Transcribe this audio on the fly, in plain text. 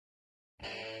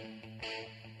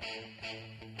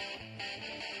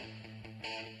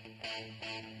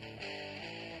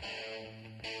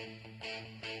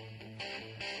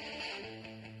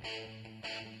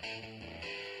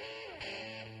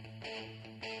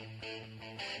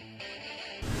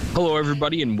Hello,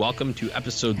 everybody, and welcome to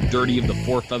episode 30 of the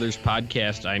Four Feathers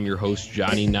podcast. I'm your host,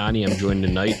 Johnny Nani. I'm joined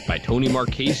tonight by Tony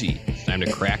Marchese. It's time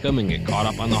to crack them and get caught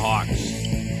up on the Hawks.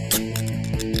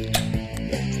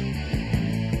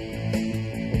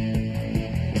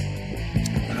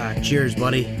 Cheers,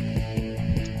 buddy.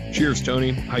 Cheers,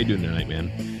 Tony. How you doing tonight,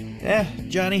 man?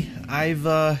 Johnny,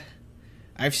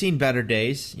 I've seen better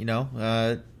days.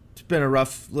 It's been a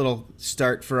rough little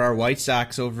start for our White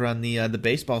Sox over on the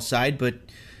baseball side, but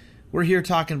we're here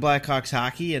talking Blackhawks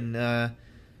hockey, and I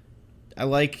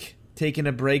like taking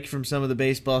a break from some of the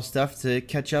baseball stuff to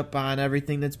catch up on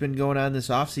everything that's been going on this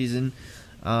offseason.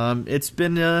 It's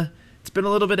been a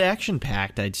little bit action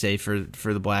packed, I'd say, for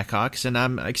the Blackhawks, and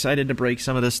I'm excited to break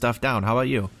some of this stuff down. How about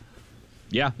you?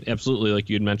 Yeah, absolutely. Like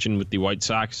you had mentioned with the White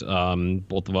Sox,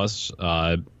 both of us,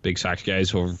 big Sox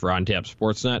guys over on Tap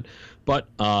Sportsnet, but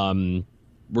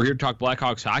we're here to talk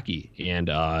Blackhawks hockey, and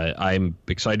I'm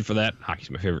excited for that. Hockey's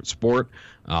my favorite sport.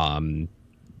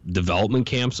 Development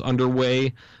camps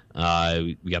underway.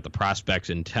 We got the prospects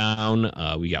in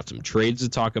town. We got some trades to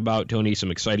talk about, Tony,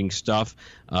 some exciting stuff.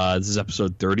 This is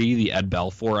episode 30, the Ed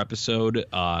Belfour episode.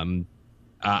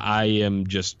 I am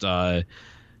just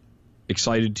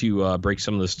excited to break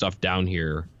some of the stuff down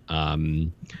here.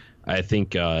 I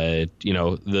think,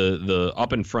 the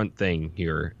up in front thing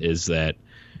here is that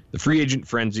the free agent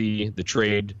frenzy, the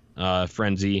trade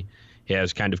frenzy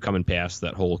has kind of come and passed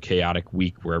that whole chaotic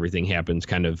week where everything happens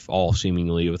kind of all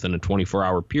seemingly within a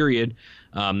 24-hour period.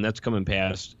 That's come and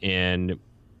passed, and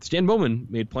Stan Bowman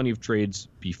made plenty of trades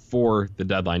before the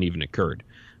deadline even occurred.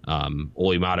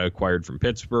 Olli Maatta acquired from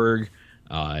Pittsburgh.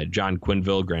 John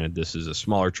Quenneville, granted this is a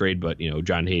smaller trade, but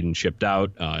John Hayden shipped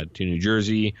out to New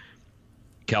Jersey.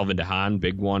 Calvin DeHaan,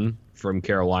 big one from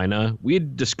Carolina. We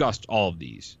had discussed all of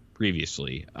these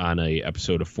previously on a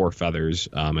episode of Four Feathers.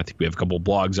 I think we have a couple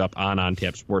blogs up on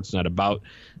Tap Sportsnet about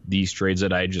these trades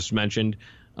that I just mentioned.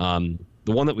 The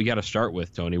one that we got to start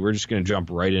with, Tony, we're just going to jump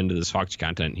right into this Hawks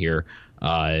content here,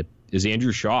 is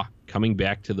Andrew Shaw coming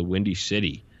back to the Windy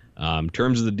City.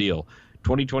 Terms of the deal: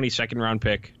 2020 second round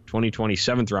pick, 2020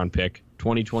 seventh round pick,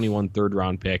 2021 third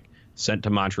round pick sent to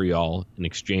Montreal in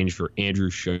exchange for Andrew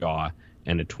Shaw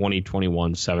and a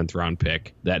 2021 seventh round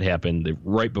pick. That happened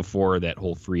right before that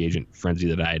whole free agent frenzy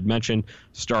that I had mentioned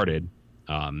started.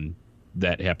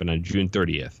 That happened on June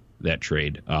 30th, that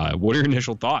trade. What are your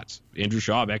initial thoughts? Andrew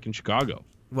Shaw back in Chicago.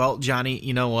 Well, Johnny,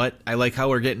 you know what? I like how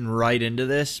we're getting right into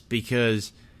this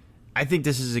because I think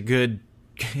this is a good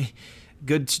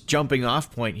jumping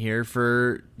off point here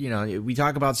for, we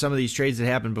talk about some of these trades that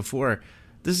happened before.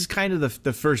 This is kind of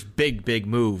the first big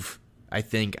move, I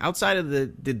think, outside of the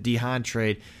DeHaan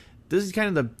trade. This is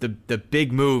kind of the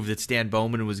big move that Stan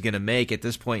Bowman was going to make at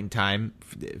this point in time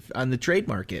on the trade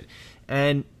market.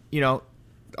 And, a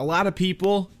lot of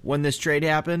people, when this trade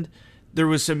happened, there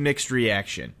was some mixed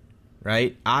reaction,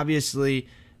 right? Obviously,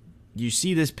 you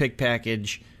see this pick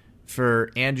package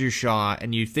for Andrew Shaw,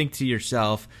 and you think to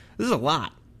yourself, this is a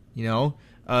lot,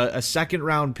 a second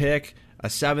round pick, a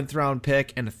seventh round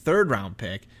pick, and a third round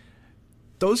pick.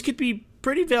 Those could be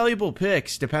pretty valuable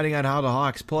picks depending on how the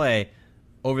Hawks play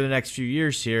over the next few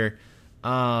years here.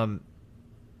 But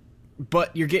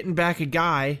you're getting back a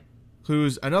guy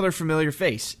who's another familiar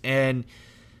face. And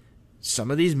some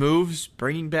of these moves,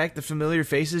 bringing back the familiar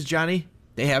faces, Johnny,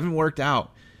 they haven't worked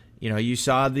out. You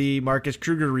saw the Marcus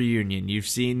Kruger reunion. You've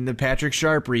seen the Patrick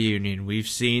Sharp reunion. We've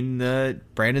seen the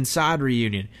Brandon Saad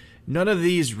reunion. None of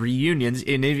these reunions,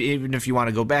 and even if you want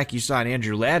to go back, you saw an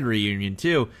Andrew Ladd reunion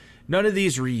too. None of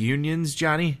these reunions,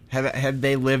 Johnny, have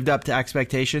they lived up to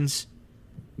expectations?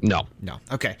 No.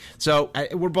 Okay, so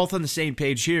we're both on the same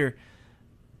page here,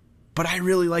 but I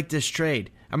really like this trade.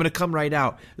 I'm going to come right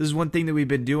out. This is one thing that we've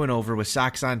been doing over with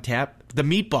Sox on Tap, the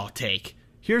meatball take.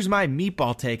 Here's my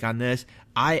meatball take on this.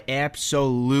 I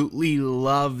absolutely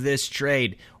love this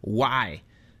trade. Why?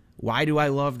 Why do I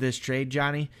love this trade,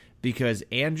 Johnny? Because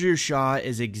Andrew Shaw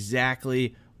is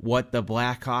exactly what the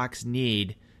Blackhawks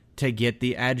need to get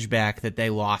the edge back that they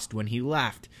lost when he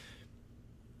left.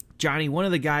 Johnny, one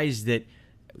of the guys that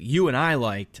you and I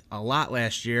liked a lot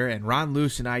last year, and Ron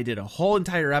Luce and I did a whole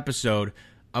entire episode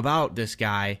about this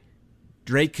guy,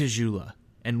 Drake Caggiula.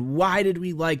 And why did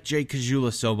we like Drake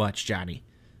Caggiula so much, Johnny?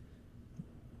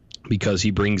 Because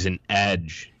he brings an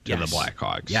edge to the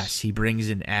Blackhawks. Yes, he brings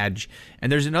an edge.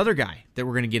 And there's another guy that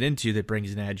we're going to get into that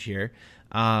brings an edge here.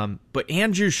 But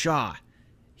Andrew Shaw,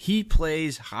 he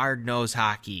plays hard-nosed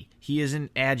hockey. He is an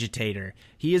agitator.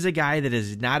 He is a guy that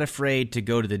is not afraid to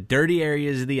go to the dirty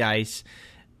areas of the ice,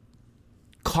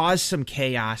 cause some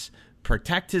chaos,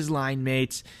 protect his line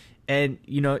mates, And,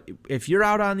 if you're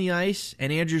out on the ice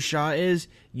and Andrew Shaw is,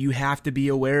 you have to be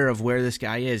aware of where this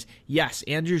guy is. Yes,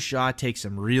 Andrew Shaw takes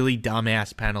some really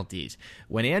dumbass penalties.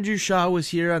 When Andrew Shaw was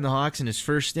here on the Hawks in his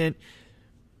first stint,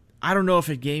 I don't know if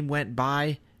a game went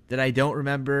by that I don't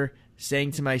remember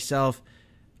saying to myself,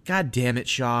 God damn it,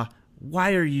 Shaw,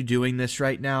 why are you doing this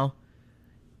right now?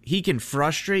 He can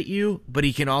frustrate you, but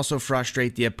he can also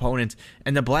frustrate the opponents.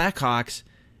 And the Blackhawks,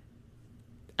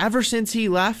 ever since he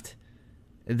left,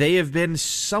 they have been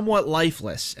somewhat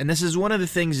lifeless. And this is one of the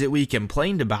things that we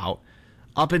complained about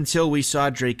up until we saw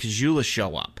Drake Caggiula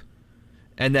show up.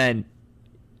 And then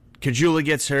Caggiula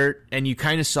gets hurt, and you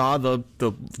kind of saw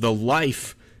the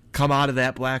life come out of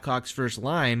that Blackhawks first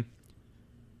line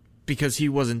because he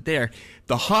wasn't there.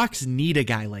 The Hawks need a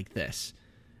guy like this.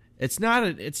 It's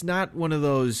not one of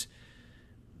those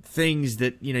things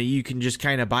that you can just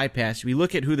kind of bypass. We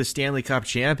look at who the Stanley Cup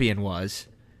champion was,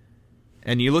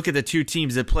 and you look at the two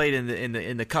teams that played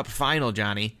in the Cup final,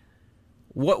 Johnny.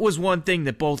 What was one thing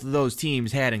that both of those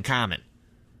teams had in common?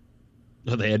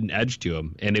 Well, they had an edge to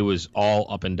them, and it was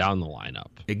all up and down the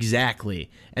lineup. Exactly.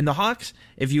 And the Hawks,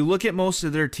 if you look at most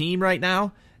of their team right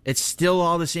now, it's still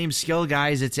all the same skill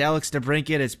guys. It's Alex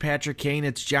DeBrincat, it's Patrick Kane,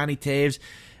 it's Johnny Taves.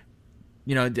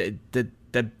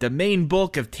 The main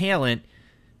bulk of talent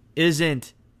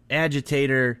isn't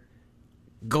agitator,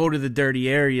 go to the dirty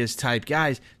areas type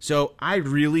guys. So I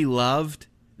really loved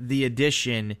the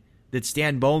addition that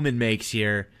Stan Bowman makes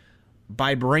here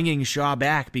by bringing Shaw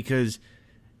back, because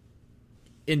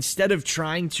instead of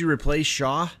trying to replace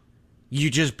Shaw, you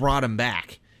just brought him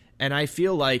back. And I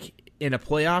feel like in a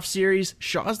playoff series,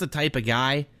 Shaw's the type of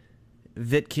guy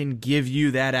that can give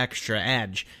you that extra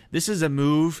edge. This is a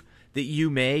move that you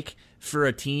make for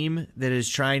a team that is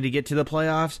trying to get to the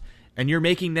playoffs, and you're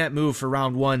making that move for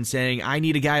round one, saying, I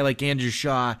need a guy like Andrew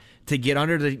Shaw to get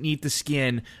underneath the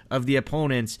skin of the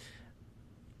opponents,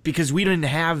 because we didn't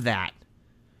have that.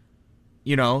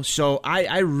 So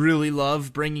I really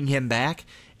love bringing him back.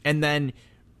 And then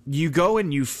you go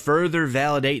and you further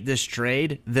validate this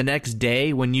trade the next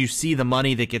day when you see the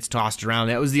money that gets tossed around.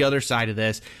 That was the other side of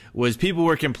this, was people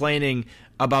were complaining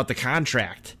about the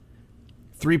contract.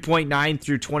 3.9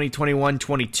 through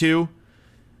 2021-22.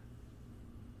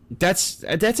 That's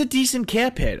a decent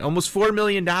cap hit. Almost $4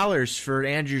 million for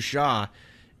Andrew Shaw.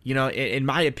 In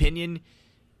my opinion,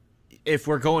 if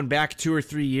we're going back 2 or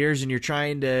 3 years and you're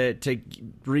trying to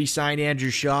re-sign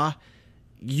Andrew Shaw,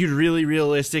 you'd really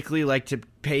realistically like to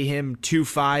pay him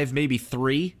 2.5, maybe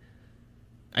 3.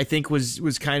 I think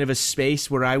was kind of a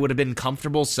space where I would have been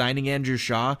comfortable signing Andrew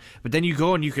Shaw. But then you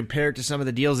go and you compare it to some of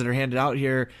the deals that are handed out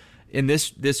here in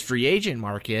this free agent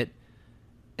market.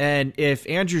 And if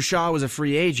Andrew Shaw was a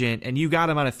free agent and you got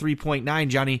him on a 3.9,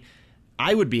 Johnny,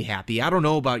 I would be happy. I don't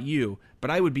know about you,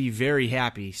 but I would be very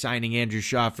happy signing Andrew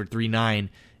Shaw for 3.9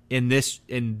 in this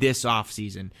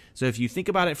offseason. So if you think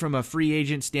about it from a free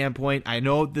agent standpoint, I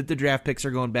know that the draft picks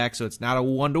are going back, so it's not a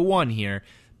 1-to-1 here,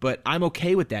 but I'm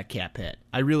okay with that cap hit.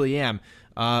 I really am.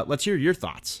 Let's hear your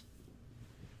thoughts.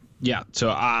 Yeah, so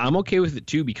I'm okay with it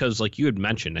too, because like you had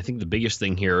mentioned, I think the biggest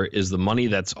thing here is the money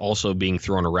that's also being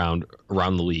thrown around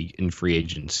the league in free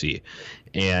agency.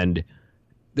 And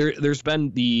there's been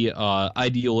the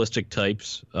idealistic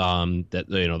types that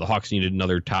the Hawks needed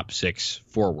another top 6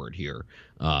 forward here.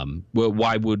 Well,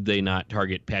 why would they not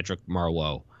target Patrick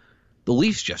Marleau? The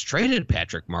Leafs just traded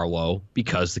Patrick Marleau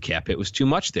because the cap hit was too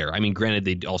much there. I mean, granted,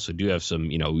 they also do have some,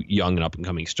 young and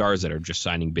up-and-coming stars that are just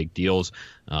signing big deals.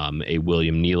 A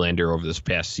William Nylander over this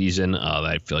past season,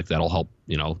 I feel like that'll help,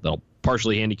 that'll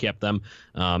partially handicap them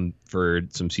for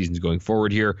some seasons going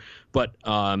forward here. But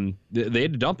they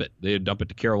had to dump it. They had to dump it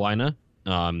to Carolina.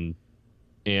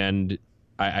 And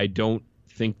I don't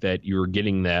think that you're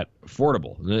getting that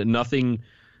affordable. Nothing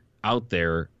out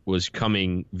there was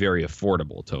coming very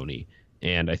affordable, Tony.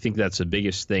 And I think that's the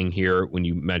biggest thing here when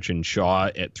you mentioned Shaw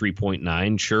at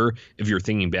 3.9. Sure, if you're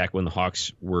thinking back when the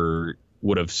Hawks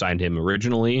would have signed him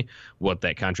originally, what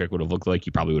that contract would have looked like,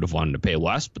 you probably would have wanted to pay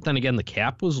less. But then again, the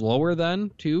cap was lower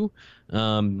then, too.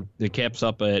 The cap's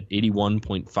up at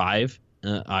 81.5,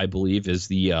 I believe, is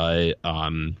the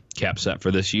cap set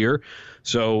for this year.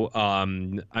 So,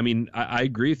 I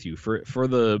agree with you. For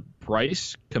the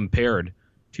price compared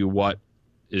to what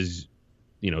is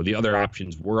the other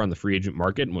options were on the free agent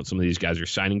market and what some of these guys are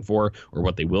signing for or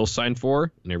what they will sign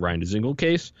for in a Ryan Dzingel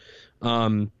case.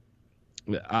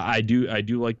 I do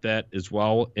like that as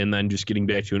well. And then just getting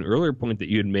back to an earlier point that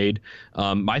you had made,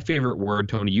 my favorite word,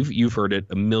 Tony, you've heard it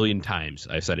a million times.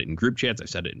 I've said it in group chats. I've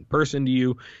said it in person to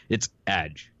you. It's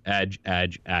edge.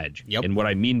 Yep. And what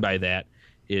I mean by that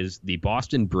is the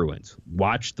Boston Bruins.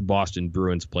 Watch the Boston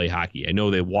Bruins play hockey. I know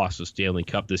they lost the Stanley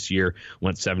Cup this year,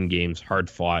 went 7 games, hard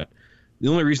fought. The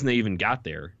only reason they even got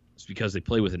there is because they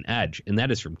play with an edge, and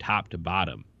that is from top to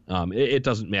bottom. It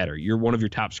doesn't matter. You're one of your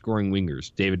top scoring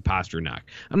wingers, David Pastrnak.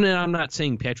 I'm not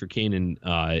saying Patrick Kane and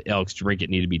Alex DeBrincat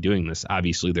need to be doing this.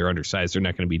 Obviously, they're undersized. They're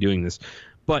not going to be doing this.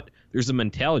 But there's a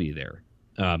mentality there.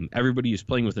 Everybody is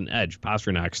playing with an edge.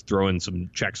 Pasternak's throwing some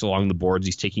checks along the boards.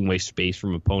 He's taking away space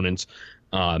from opponents.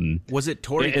 Was it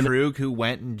Torrey Krug who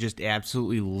went and just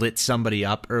absolutely lit somebody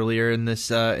up earlier in this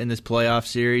playoff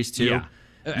series too?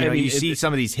 Yeah. You see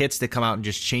some of these hits that come out and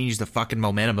just change the fucking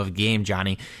momentum of a game,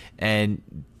 Johnny. And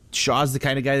Shaw's the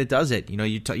kind of guy that does it.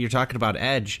 You're talking about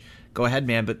edge. Go ahead,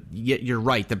 man. But you're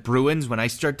right. The Bruins, when I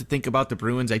start to think about the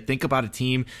Bruins, I think about a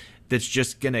team that's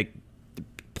just going to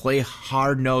play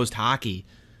hard-nosed hockey.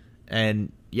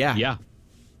 And, yeah.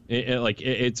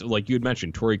 It's like you had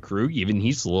mentioned, Torrey Krug, even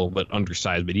he's a little bit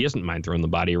undersized, but he doesn't mind throwing the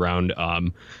body around. I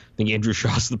think Andrew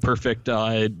Shaw's the perfect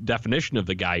definition of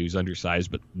the guy who's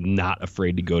undersized, but not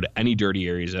afraid to go to any dirty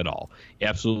areas at all.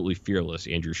 Absolutely fearless,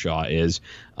 Andrew Shaw is.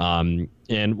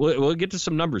 And we'll get to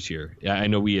some numbers here. I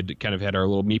know we had kind of had our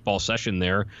little meatball session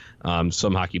there.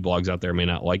 Some hockey blogs out there may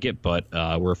not like it, but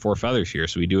we're 4 feathers here,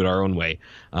 so we do it our own way.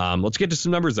 Let's get to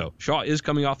some numbers, though. Shaw is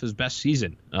coming off his best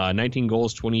season. 19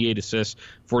 goals, 28 assists,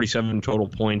 47 total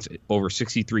points over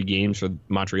 63 games for the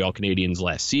Montreal Canadiens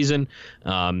last season.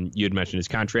 You had mentioned his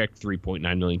contract,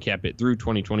 $3.9 million cap hit through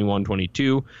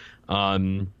 2021-22.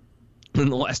 And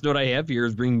the last note I have here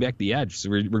is bringing back the edge. So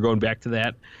we're going back to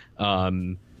that.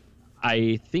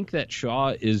 I think that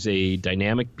Shaw is a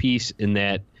dynamic piece in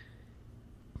that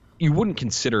you wouldn't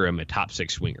consider him a top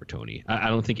 6 winger, Tony. I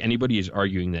don't think anybody is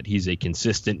arguing that he's a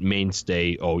consistent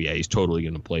mainstay. Oh, yeah, he's totally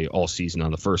going to play all season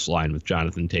on the first line with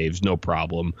Jonathan Toews, no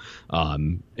problem.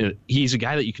 He's a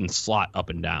guy that you can slot up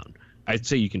and down. I'd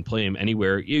say you can play him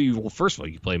anywhere. Well, first of all,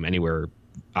 you can play him anywhere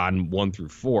on 1 through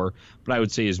 4, but I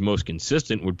would say his most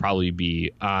consistent would probably be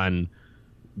on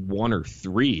 1 or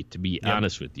 3, to be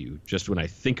honest with you, just when I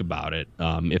think about it.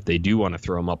 If they do want to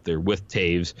throw him up there with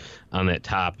Toews on that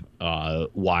top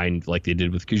line like they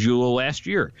did with Caggiula last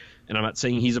year. And I'm not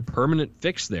saying he's a permanent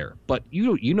fix there, but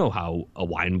you know how a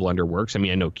line blender works. I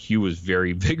mean, I know Q was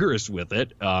very vigorous with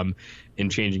it in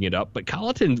changing it up, but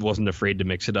Colliton wasn't afraid to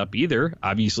mix it up either.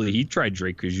 Obviously, he tried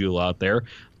Drake Caggiula out there.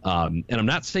 And I'm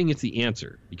not saying it's the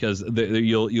answer, because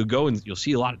you'll go and you'll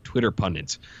see a lot of Twitter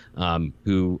pundits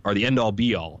who are the end all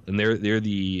be all, and they're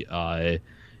the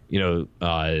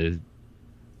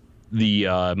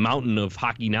mountain of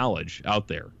hockey knowledge out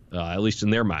there, at least in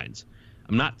their minds.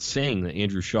 I'm not saying that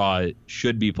Andrew Shaw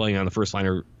should be playing on the first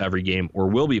line every game or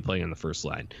will be playing on the first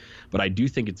line, but I do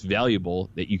think it's valuable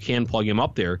that you can plug him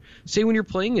up there. Say when you're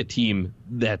playing a team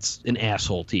that's an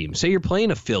asshole team, say you're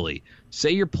playing a Philly,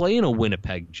 say you're playing a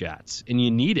Winnipeg Jets, and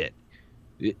you need it.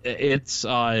 It's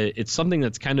something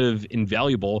that's kind of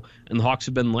invaluable, and the Hawks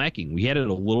have been lacking. We had it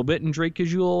a little bit in Drake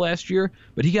Caggiula last year,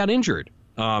 but he got injured.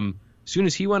 As soon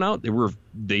as he went out,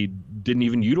 they didn't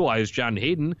even utilize John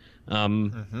Hayden.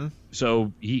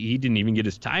 So he didn't even get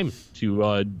his time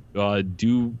to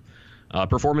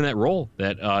perform in that role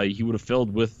that he would have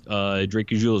filled with Drake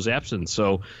Caggiula's absence.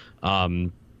 So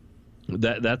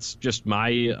that's just my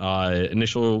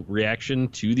initial reaction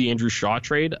to the Andrew Shaw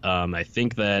trade. I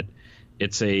think that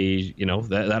it's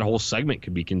that whole segment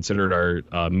could be considered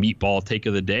our meatball take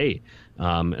of the day.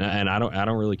 And I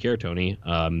don't really care, Tony.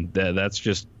 That's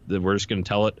just we're just going to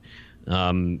tell it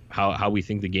how we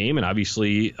think the game, and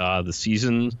obviously the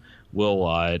season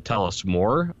will tell us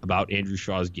more about Andrew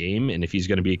Shaw's game and if he's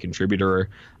going to be a contributor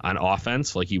on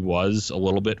offense like he was a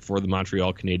little bit for the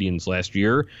Montreal Canadiens last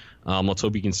year. Let's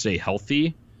hope he can stay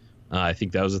healthy. I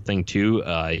think that was the thing too.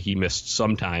 He missed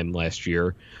some time last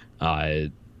year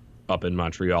up in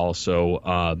Montreal, so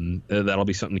that'll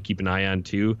be something to keep an eye on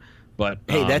too. But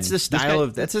hey, that's the style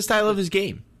of his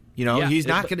game. He's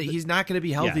not gonna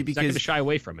be healthy because he's not gonna shy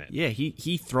away from it. Yeah,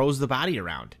 he throws the body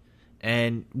around,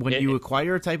 and when you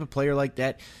acquire a type of player like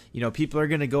that, people are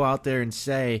gonna go out there and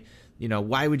say,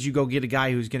 why would you go get a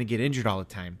guy who's gonna get injured all the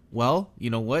time? Well,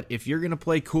 you know what? If you're gonna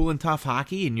play cool and tough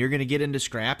hockey, and you're gonna get into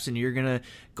scraps, and you're gonna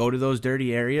go to those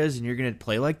dirty areas, and you're gonna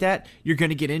play like that, you're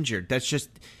gonna get injured. That's just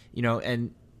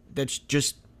and that's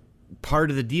just part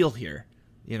of the deal here.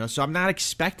 So I'm not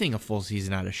expecting a full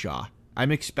season out of Shaw.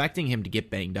 I'm expecting him to get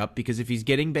banged up, because if he's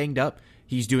getting banged up,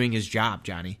 he's doing his job,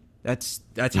 Johnny. That's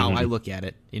how I look at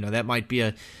it. That might be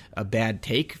a bad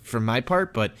take from my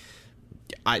part, but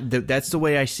that's the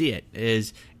way I see it.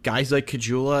 Is guys like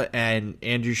Caggiula and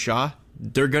Andrew Shaw,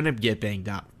 they're gonna get banged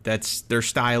up. That's their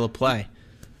style of play.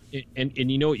 And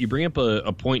you know what? You bring up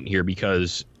a point here,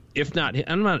 because if not,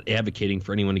 I'm not advocating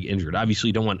for anyone to get injured. Obviously,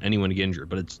 you don't want anyone to get injured,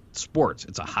 but it's sports.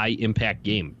 It's a high impact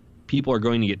game. People are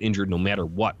going to get injured no matter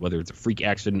what, whether it's a freak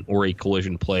accident or a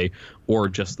collision play or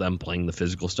just them playing the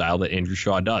physical style that Andrew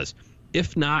Shaw does.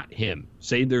 If not him,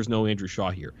 say there's no Andrew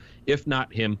Shaw here. If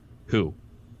not him, who?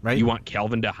 Right. You want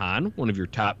Calvin DeHaan, one of your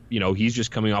top, he's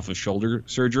just coming off of shoulder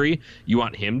surgery. You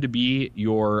want him to be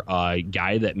your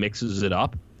guy that mixes it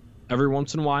up every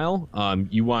once in a while.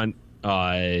 You want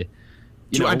Jonathan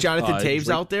Toews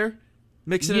out there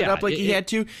mixing it up like he had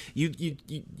to?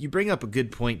 You bring up a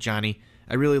good point, Johnny.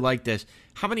 I really like this.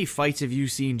 How many fights have you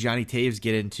seen Johnny Toews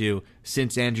get into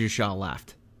since Andrew Shaw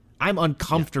left? I'm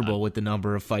uncomfortable with the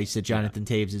number of fights that Jonathan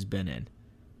Toews has been in.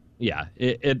 Yeah,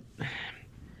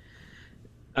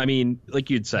 I mean, like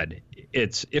you'd said,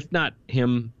 it's if not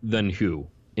him, then who?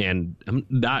 And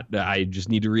I just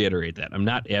need to reiterate that. I'm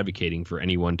not advocating for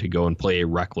anyone to go and play a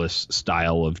reckless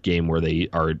style of game where they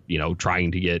are,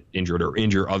 trying to get injured or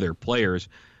injure other players.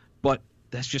 But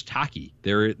that's just hockey.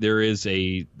 There is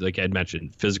a, like I'd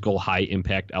mentioned, physical high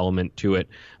impact element to it.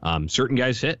 Certain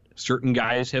guys hit, certain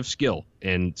guys have skill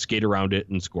and skate around it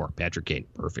and score. Patrick Kane,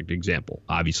 perfect example.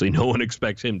 Obviously, no one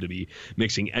expects him to be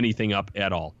mixing anything up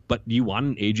at all. But do you want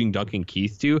an aging Duncan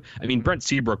Keith to? I mean, Brent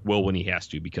Seabrook will when he has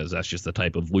to, because that's just the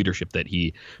type of leadership that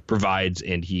he provides,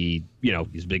 and he's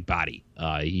a big body.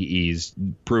 He's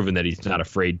proven that he's not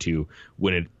afraid to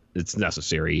when it's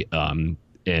necessary.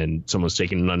 And someone's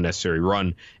taking an unnecessary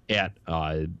run at,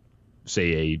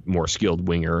 say, a more skilled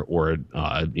winger or,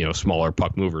 smaller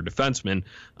puck mover defenseman,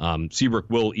 Seabrook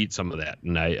will eat some of that.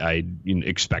 And I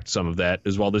expect some of that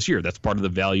as well this year. That's part of the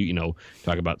value,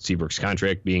 talk about Seabrook's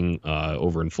contract being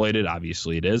overinflated.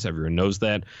 Obviously it is. Everyone knows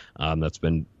that. That's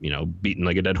been, beaten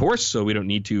like a dead horse. So we don't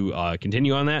need to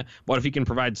continue on that. But if he can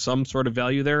provide some sort of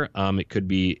value there, it could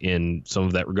be in some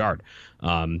of that regard.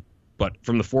 But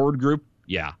from the forward group,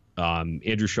 yeah.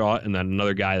 Andrew Shaw, and then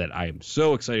another guy that I am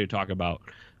so excited to talk about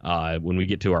when we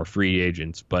get to our free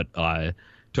agents. But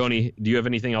Tony, do you have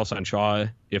anything else on Shaw?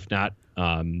 If not,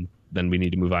 then we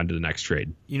need to move on to the next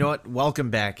trade. You know what? Welcome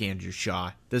back, Andrew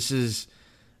Shaw. This is,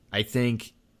 I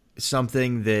think,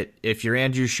 something that if you're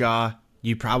Andrew Shaw,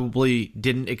 you probably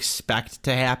didn't expect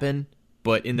to happen,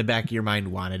 but in the back of your mind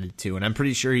wanted it to. And I'm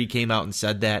pretty sure he came out and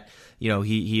said that.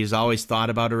 He has always thought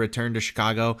about a return to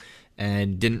Chicago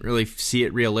and didn't really see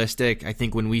it realistic. I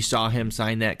think when we saw him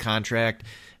sign that contract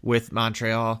with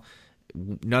Montreal,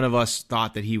 none of us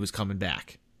thought that he was coming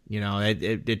back.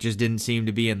 It just didn't seem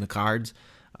to be in the cards.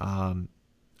 I'm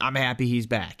happy he's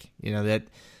back. That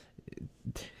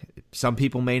some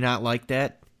people may not like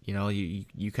that.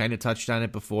 You kind of touched on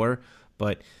it before,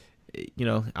 but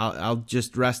I'll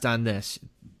just rest on this.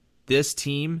 This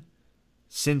team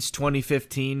since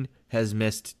 2015 has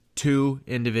missed two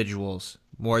individuals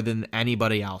more than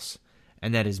anybody else,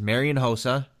 and that is Marian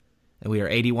Hossa, and we are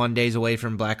 81 days away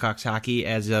from Blackhawks hockey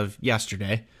as of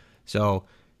yesterday, so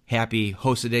happy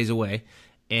Hossa days away,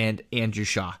 and Andrew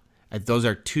Shaw. Those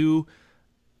are two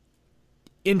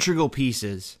integral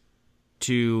pieces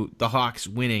to the Hawks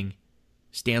winning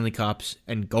Stanley Cups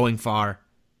and going far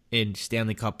in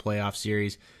Stanley Cup playoff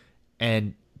series,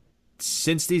 and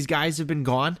since these guys have been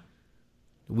gone,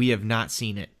 we have not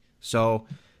seen it. So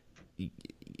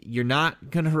you're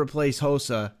not going to replace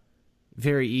Hossa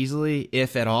very easily,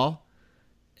 if at all.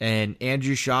 And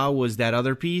Andrew Shaw was that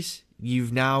other piece.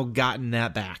 You've now gotten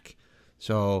that back.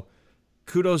 So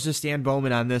kudos to Stan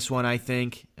Bowman on this one, I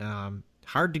think.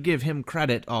 Hard to give him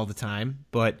credit all the time,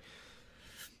 but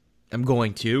I'm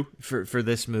going to for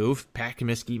this move. Pat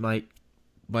Comiskey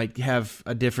might have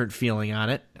a different feeling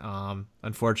on it.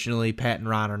 Unfortunately, Pat and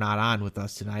Ron are not on with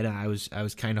us tonight. I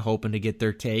was kind of hoping to get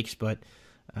their takes, but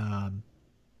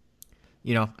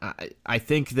I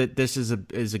think that this is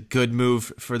a good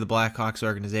move for the Blackhawks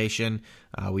organization.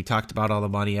 We talked about all the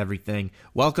money, everything.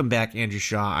 Welcome back, Andrew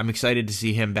Shaw. I'm excited to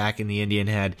see him back in the Indian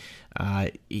Head.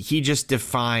 He just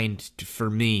defined for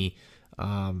me.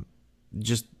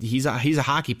 He's a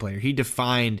hockey player. He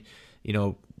defined,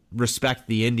 respect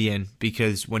the Indian,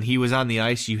 because when he was on the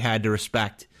ice, you had to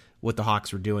respect what the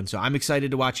Hawks were doing. So I'm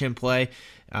excited to watch him play.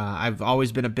 I've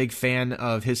always been a big fan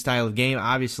of his style of game,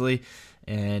 obviously,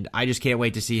 and I just can't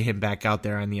wait to see him back out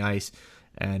there on the ice.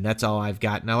 And that's all I've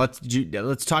got. Now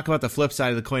let's talk about the flip side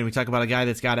of the coin. We talk about a guy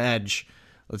that's got edge.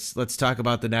 Let's talk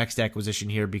about the next acquisition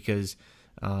here, because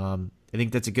I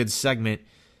think that's a good segment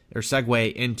or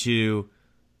segue into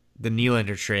the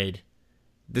Nylander trade.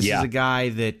 This is a guy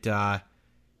that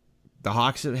the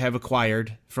Hawks have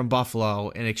acquired from Buffalo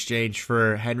in exchange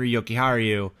for Henri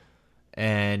Jokiharju.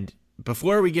 And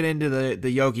before we get into the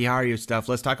Jokiharju stuff,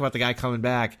 let's talk about the guy coming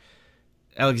back,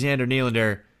 Alexander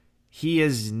Nylander. He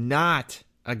is not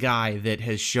a guy that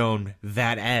has shown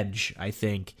that edge, I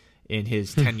think, in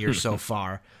his tenure so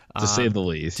far. To say the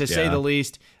least. To say the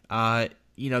least.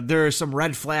 There are some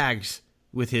red flags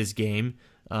with his game.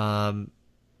 I'll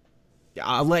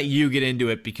let you get into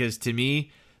it because to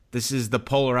me, this is the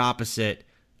polar opposite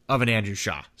of an Andrew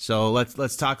Shaw. So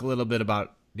let's talk a little bit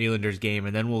about Nylander's game,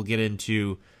 and then we'll get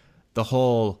into the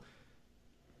whole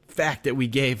fact that we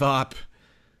gave up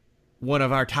one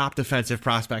of our top defensive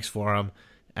prospects for him,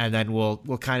 and then we'll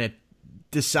kind of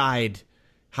decide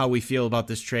how we feel about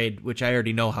this trade, which I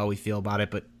already know how we feel about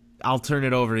it, but I'll turn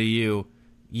it over to you.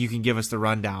 You can give us the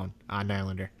rundown on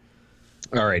Nylander.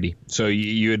 Alrighty. So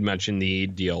you had mentioned the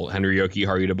deal. Henry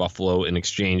Jokiharju to Buffalo in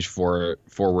exchange for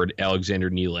forward Alexander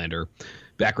Nylander.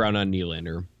 Background on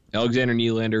Nylander. Alexander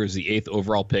Nylander is the 8th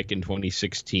overall pick in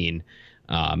 2016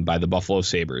 by the Buffalo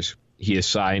Sabres. He is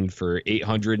signed for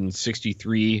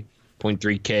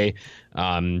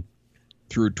 $863.3K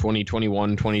through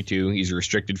 2021-22. He's a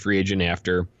restricted free agent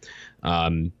after.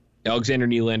 Alexander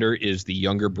Nylander is the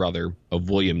younger brother of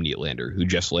William Nylander, who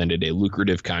just landed a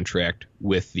lucrative contract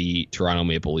with the Toronto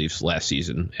Maple Leafs last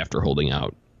season after holding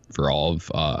out for all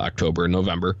of October and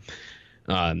November.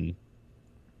 But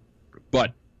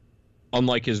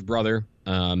unlike his brother,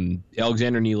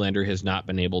 Alexander Nylander has not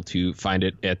been able to find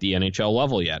it at the NHL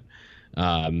level yet.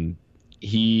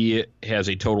 He has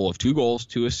a total of 2 goals,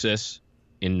 2 assists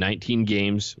in 19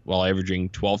 games while averaging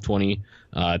 12-20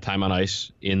 time on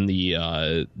ice in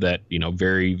the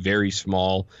very, very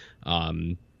small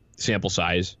sample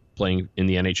size playing in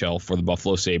the NHL for the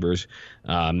Buffalo Sabres.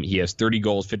 He has 30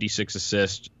 goals, 56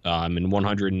 assists in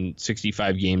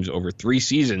 165 games over 3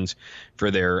 seasons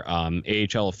for their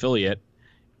AHL affiliate.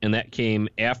 And that came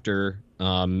after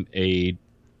a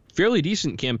fairly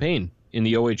decent campaign in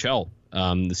the OHL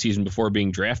the season before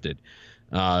being drafted.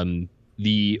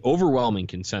 The overwhelming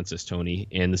consensus, Tony,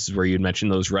 and this is where you had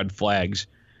mentioned those red flags,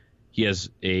 he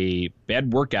has a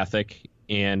bad work ethic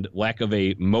and lack of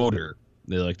a motor,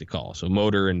 they like to call. So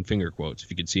motor and finger quotes.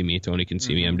 If you could see me, Tony can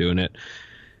see me, I'm doing it.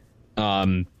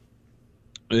 We're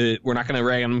not going to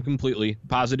rag on him completely.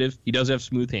 Positive, he does have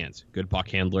smooth hands. Good puck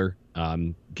handler,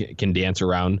 can dance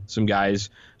around some guys,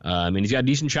 and he's got a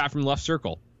decent shot from left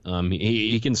circle.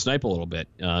 He can snipe a little bit.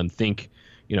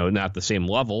 Not the same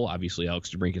level. Obviously, Alex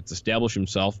DeBrincat's established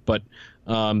himself, but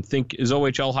think his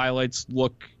OHL highlights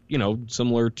look,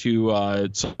 similar to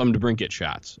some DeBrincat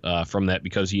shots from that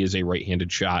because he is a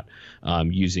right-handed shot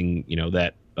using,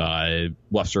 that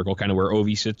left circle, kind of where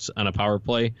Ovi sits on a power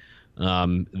play,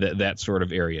 that sort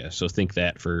of area. So think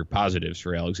that for positives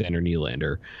for Alexander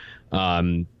Nylander.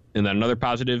 And then another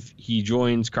positive, he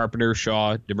joins Carpenter,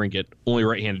 Shaw, DeBrincat, only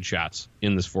right-handed shots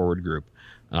in this forward group.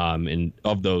 And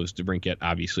of those, DeBrincat,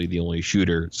 obviously the only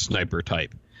shooter, sniper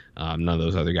type. None of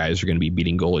those other guys are going to be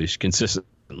beating goalies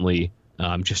consistently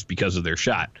just because of their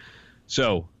shot.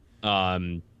 So,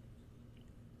 Tony,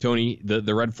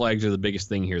 the red flags are the biggest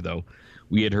thing here, though.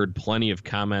 We had heard plenty of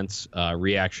comments,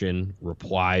 reaction,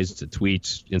 replies to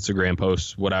tweets, Instagram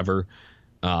posts, whatever.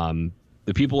 The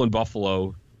people in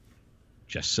Buffalo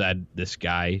just said this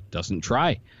guy doesn't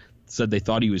try. Said they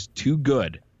thought he was too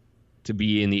good to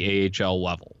be in the AHL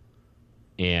level,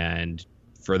 and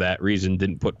for that reason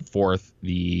didn't put forth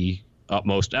the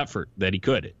utmost effort that he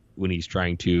could when he's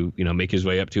trying to, make his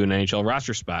way up to an NHL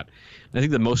roster spot. And I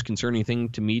think the most concerning thing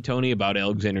to me, Tony, about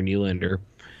Alexander Nylander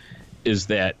is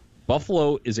that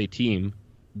Buffalo is a team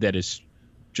that is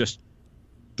just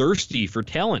thirsty for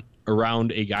talent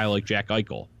around a guy like Jack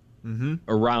Eichel. Mm-hmm.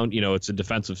 Around, it's a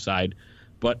defensive side,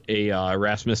 but a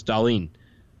Rasmus Dahlin.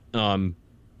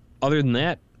 Other than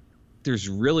that, there's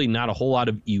really not a whole lot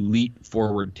of elite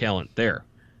forward talent there.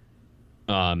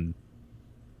 The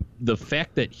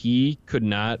fact that he could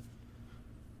not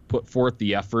put forth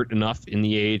the effort enough in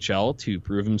the AHL to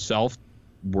prove himself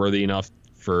worthy enough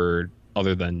for,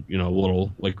 other than, a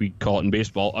little, like we call it in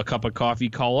baseball, a cup of coffee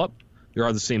call up. There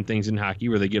are the same things in hockey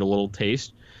where they get a little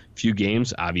taste. Few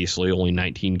games, obviously only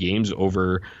 19 games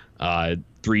over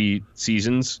 3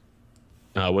 seasons.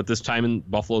 With this time in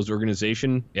Buffalo's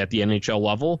organization at the NHL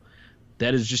level,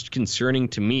 that is just concerning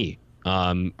to me.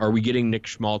 Are we getting Nick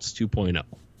Schmaltz 2.0?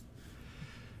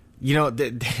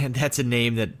 That's a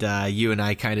name that you and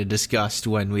I kind of discussed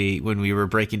when we were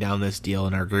breaking down this deal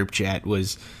in our group chat,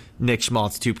 was Nick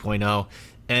Schmaltz 2.0.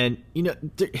 And,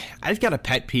 I've got a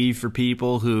pet peeve for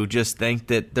people who just think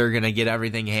that they're going to get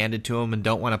everything handed to them and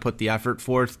don't want to put the effort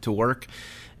forth to work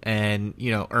and,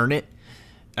 earn it.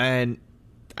 And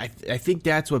I think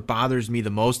that's what bothers me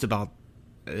the most about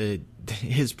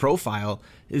his profile,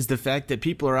 is the fact that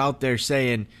people are out there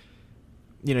saying,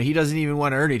 he doesn't even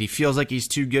want to earn it. He feels like he's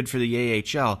too good for the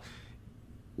AHL.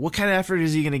 what kind of effort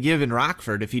is he going to give in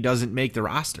Rockford if he doesn't make the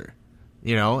roster?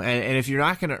 And if you're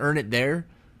not going to earn it there,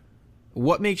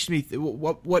 what makes me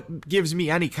what gives me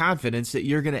any confidence that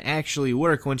you're going to actually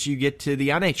work once you get to the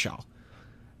NHL?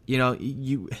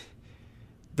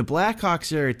 The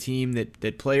Blackhawks are a team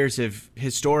that players have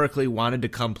historically wanted to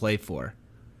come play for.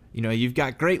 You've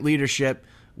got great leadership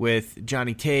with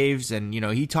Johnny Taves, and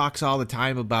he talks all the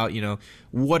time about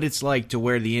what it's like to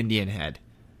wear the Indian head.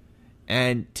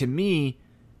 And to me,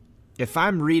 if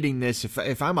I'm reading this,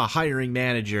 if I'm a hiring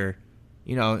manager,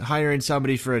 hiring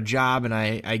somebody for a job, and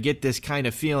I get this kind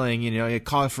of feeling, I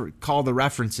call the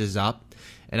references up,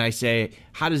 and I say,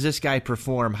 how does this guy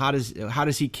perform? How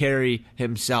does he carry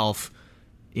himself,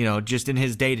 just in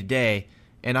his day to day?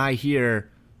 And I hear,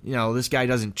 this guy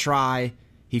doesn't try.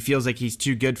 He feels like he's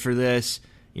too good for this.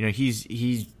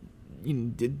 These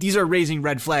are raising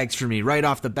red flags for me right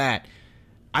off the bat.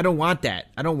 I don't want that.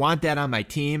 I don't want that on my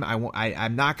team.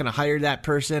 I'm not going to hire that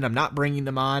person. I'm not bringing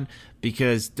them on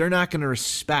because they're not going to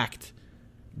respect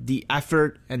the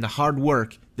effort and the hard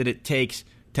work that it takes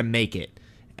to make it.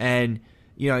 And,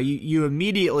 you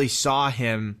immediately saw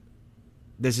him,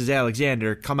 this is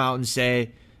Alexander, come out and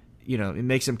say,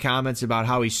 make some comments about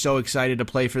how he's so excited to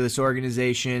play for this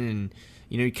organization. And,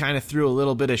 he kind of threw a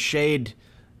little bit of shade,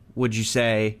 would you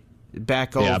say,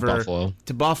 back over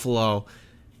to Buffalo.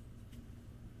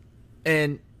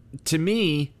 And to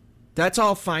me, that's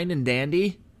all fine and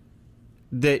dandy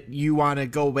that you want to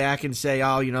go back and say,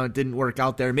 oh, it didn't work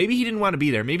out there. Maybe he didn't want to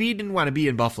be there. Maybe he didn't want to be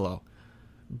in Buffalo.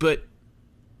 But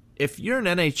if you're an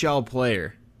NHL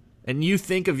player and you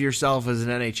think of yourself as an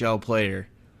NHL player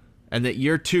and that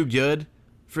you're too good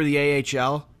for the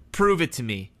AHL, prove it to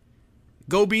me.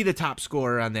 Go be the top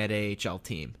scorer on that AHL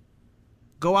team.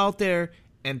 Go out there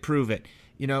and prove it.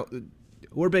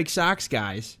 We're big Sox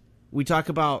guys. We talk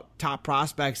about top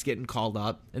prospects getting called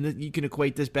up, and you can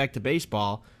equate this back to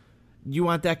baseball. You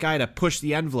want that guy to push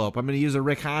the envelope. I'm going to use a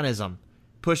Rick Hahnism.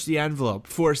 Push the envelope,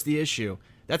 force the issue.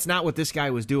 That's not what this guy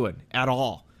was doing at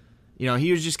all.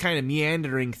 He was just kind of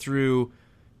meandering through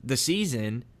the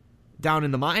season down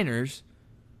in the minors.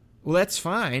 Well, that's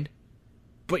fine,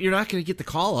 but you're not going to get the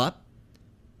call up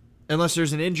unless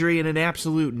there's an injury and an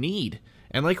absolute need.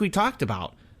 And like we talked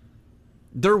about,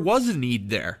 there was a need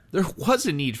there. There was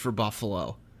a need for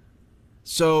Buffalo.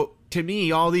 So, to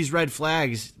me, all these red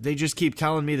flags, they just keep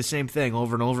telling me the same thing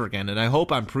over and over again, and I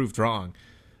hope I'm proved wrong.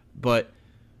 But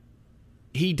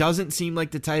he doesn't seem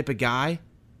like the type of guy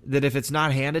that if it's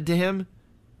not handed to him,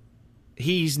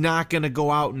 he's not going to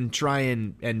go out and try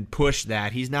and push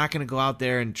that. He's not going to go out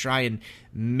there and try and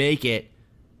make it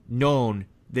known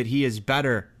that he is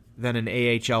better than an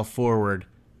AHL forward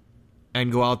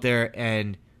and go out there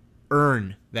and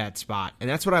earn that spot. And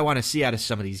that's what I want to see out of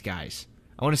some of these guys.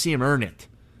 I want to see him earn it.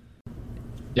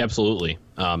 Absolutely.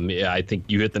 I think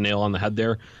you hit the nail on the head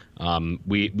there.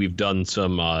 We've done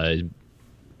some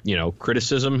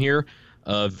criticism here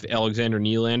of Alexander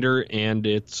Nylander, and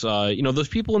it's those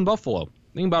people in Buffalo.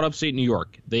 Think about upstate New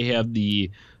York. They have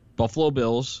the Buffalo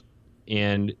Bills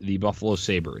and the Buffalo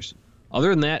Sabres.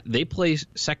 Other than that, they play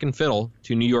second fiddle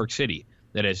to New York City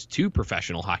that has two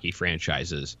professional hockey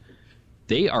franchises.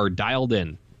 They are dialed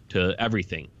in to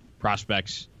everything.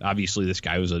 Prospects, obviously this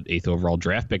guy was an 8th overall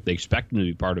draft pick. They expect him to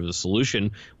be part of the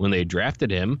solution when they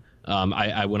drafted him. When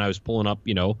I was pulling up,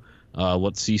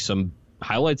 let's see some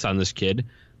highlights on this kid.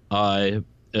 A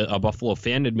Buffalo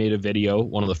fan had made a video,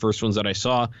 one of the first ones that I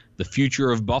saw, the future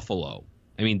of Buffalo.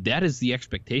 I mean, that is the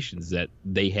expectations that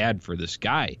they had for this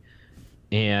guy.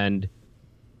 And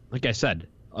like I said,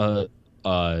 a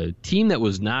team that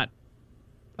was not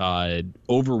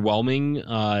overwhelming,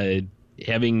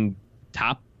 having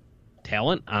top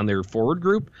talent on their forward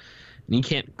group, and he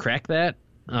can't crack that,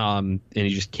 and he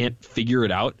just can't figure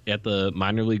it out at the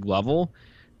minor league level.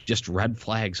 Just red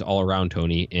flags all around,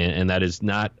 Tony, and that is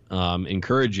not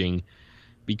encouraging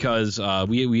because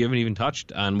we haven't even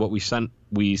touched on what we sent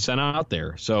out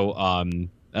there. So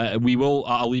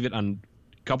I'll leave it on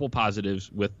a couple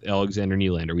positives with Alexander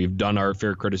Nylander. We've done our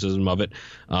fair criticism of it.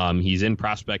 He's in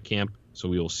prospect camp, so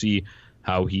we will see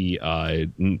how he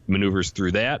maneuvers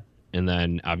through that. And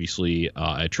then obviously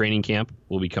a training camp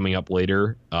will be coming up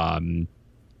later, a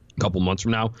couple months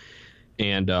from now,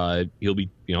 and he'll be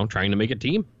trying to make a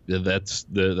team. That's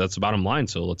the bottom line.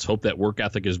 So let's hope that work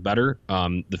ethic is better.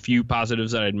 The few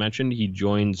positives that I'd mentioned, he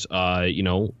joins.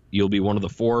 He'll be one of the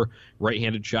 4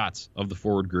 right-handed shots of the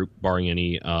forward group, barring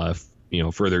any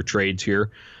further trades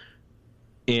here.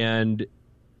 And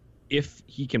if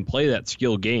he can play that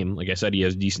skill game, like I said, he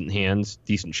has decent hands,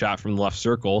 decent shot from the left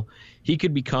circle, he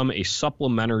could become a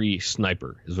supplementary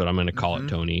sniper, is what I'm going to call it,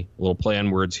 Tony. A little play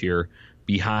on words here.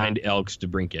 behind Alex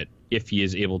DeBrincat if he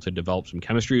is able to develop some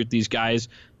chemistry with these guys,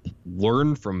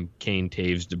 learn from Kane,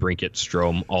 Taves, DeBrincat,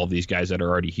 Strome, all these guys that are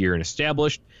already here and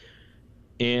established,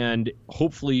 and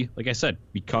hopefully, like I said,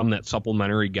 become that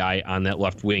supplementary guy on that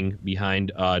left wing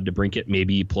behind DeBrincat.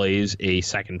 Maybe he plays a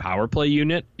second power play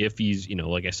unit if he's,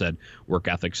 like I said, work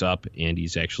ethics up and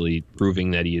he's actually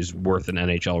proving that he is worth an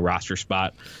NHL roster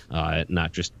spot,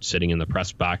 not just sitting in the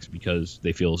press box because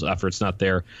they feel his effort's not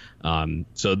there.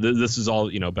 So this is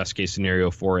all, best case scenario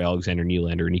for Alexander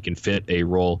Nylander, and he can fit a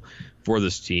role for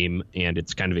this team, and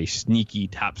it's kind of a sneaky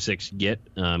top six get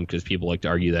because people like to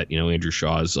argue that Andrew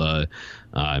Shaw is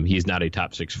he's not a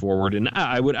top six forward, and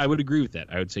I would agree with that.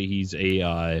 I would say he's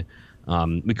a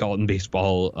we call it in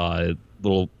baseball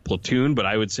little platoon, but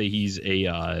I would say he's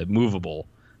a movable.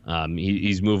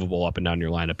 He's movable up and down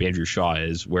your lineup. Andrew Shaw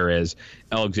is, whereas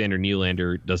Alexander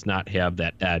Nylander does not have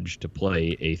that edge to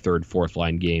play a third, fourth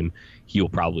line game. He'll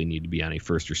probably need to be on a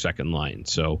first or second line.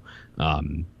 So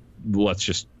let's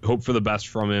just hope for the best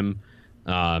from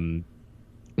him.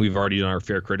 We've already done our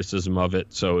fair criticism of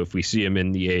it. So if we see him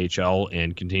in the AHL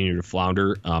and continue to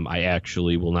flounder, I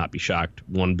actually will not be shocked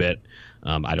one bit.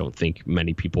 I don't think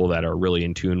many people that are really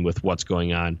in tune with what's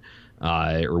going on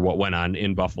or what went on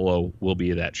in Buffalo will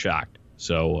be that shocked.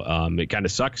 So it kind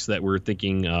of sucks that we're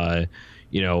thinking,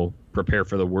 prepare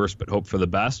for the worst but hope for the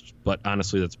best. But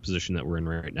honestly, that's a position that we're in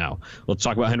right now. Let's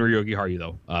talk about Henry Jokiharju,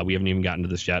 though. We haven't even gotten to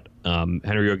this yet. Henry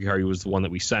Jokiharju was the one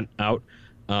that we sent out.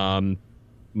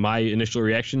 My initial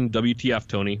reaction, WTF,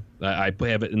 Tony. I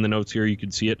have it in the notes here. You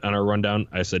can see it on our rundown.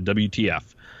 I said WTF.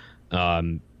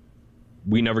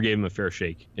 We never gave him a fair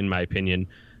shake, in my opinion.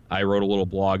 I wrote a little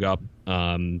blog up,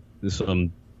 some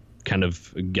kind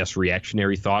of, I guess,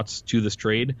 reactionary thoughts to this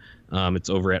trade. It's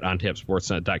over at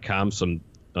ontapsportsnet.com. Some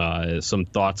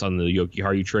thoughts on the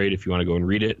Jokiharju trade if you want to go and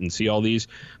read it and see all these.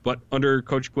 But under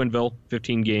Coach Quenneville,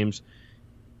 15 games,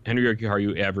 Henry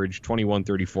Jokiharju averaged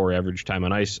 21-34 average time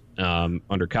on ice.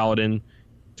 Under Kaladin,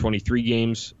 23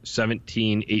 games,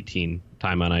 17-18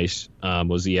 time on ice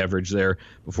was the average there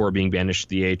before being banished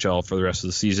to the AHL for the rest of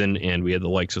the season. And we had the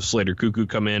likes of Slater Cuckoo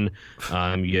come in.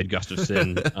 You had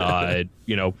Gustafson,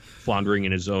 floundering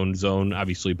in his own zone.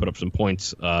 Obviously put up some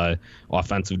points,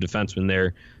 offensive defenseman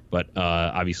there. But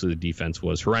obviously the defense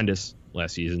was horrendous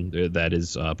last season. That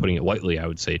is putting it lightly, I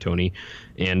would say, Tony.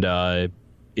 And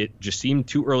it just seemed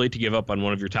too early to give up on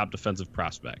one of your top defensive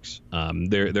prospects.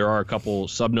 There are a couple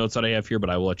sub notes that I have here, but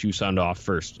I will let you sound off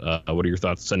first. What are your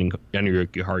thoughts sending Henry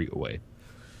Jokiharju away?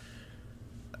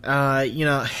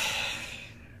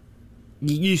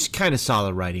 You kind of saw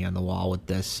the writing on the wall with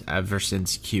this ever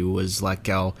since Q was let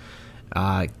go.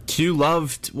 Q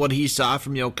loved what he saw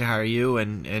from Jokiharju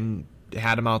and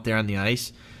had him out there on the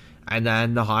ice. And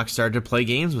then the Hawks started to play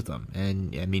games with him.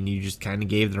 And, I mean, you just kind of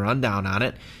gave the rundown on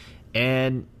it.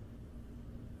 And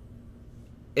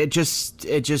it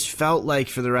just felt like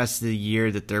for the rest of the year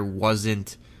that there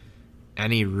wasn't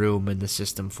any room in the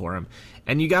system for him.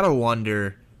 And you got to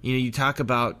wonder, you talk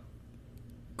about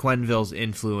Quenneville's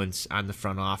influence on the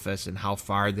front office and how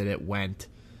far that it went.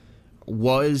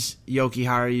 Was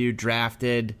Jokiharju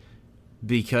drafted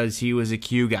because he was a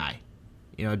Q guy?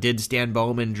 Did Stan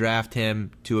Bowman draft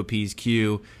him to appease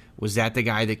Q? Was that the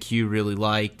guy that Q really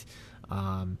liked?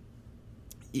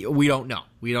 We don't know.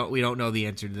 We don't know the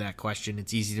answer to that question.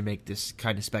 It's easy to make this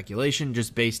kind of speculation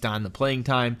just based on the playing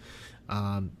time.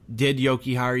 Did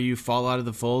Jokiharju fall out of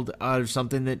the fold out of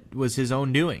something that was his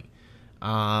own doing?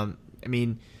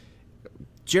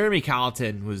 Jeremy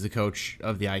Colleton was the coach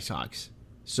of the Ice Hawks.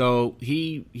 So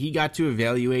he got to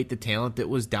evaluate the talent that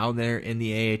was down there in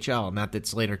the AHL. Not that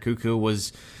Slater Cuckoo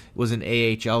was an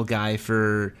AHL guy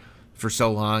for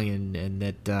so long and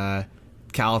that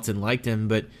Colleton liked him,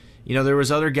 but there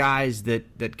was other guys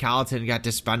that Colleton got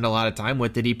to spend a lot of time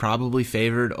with that he probably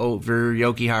favored over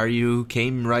Jokiharju, who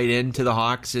came right into the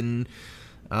Hawks and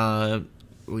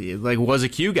was a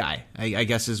Q guy, I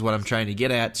guess is what I'm trying to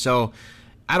get at. So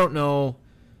I don't know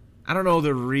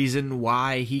the reason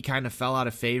why he kind of fell out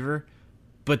of favor,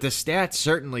 but the stats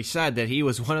certainly said that he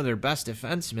was one of their best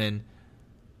defensemen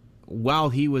while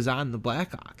he was on the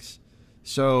Blackhawks.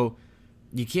 So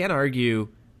you can't argue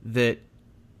that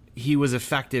he was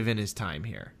effective in his time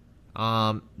here.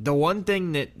 The one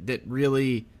thing that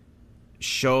really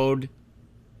showed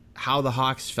how the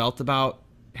Hawks felt about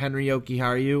Henry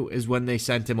Jokiharju is when they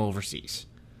sent him overseas.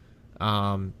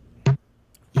 Good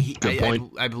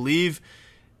point. I believe,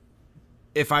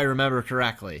 if I remember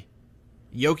correctly,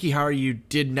 Jokiharju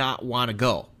did not want to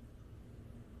go,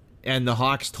 and the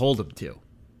Hawks told him to.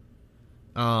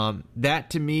 That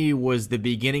to me was the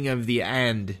beginning of the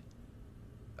end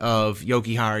of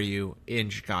Jokiharju in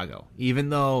Chicago. Even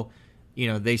though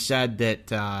they said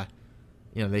that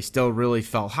they still really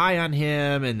felt high on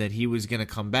him and that he was going to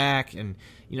come back. And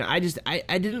I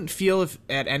didn't feel if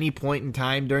at any point in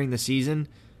time during the season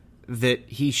that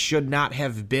he should not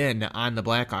have been on the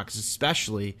Blackhawks,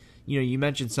 especially you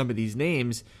mentioned some of these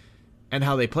names and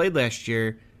how they played last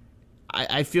year.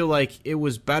 I feel like it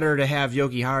was better to have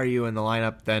Jokiharju in the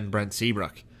lineup than Brent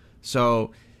Seabrook.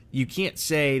 So you can't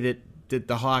say that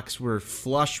the Hawks were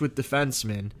flush with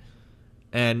defensemen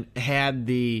and had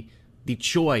the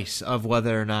choice of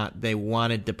whether or not they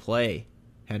wanted to play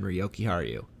Henri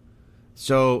Jokiharju.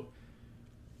 So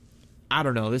I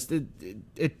don't know.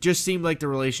 It just seemed like the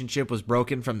relationship was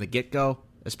broken from the get-go,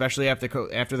 especially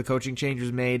after the coaching change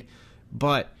was made.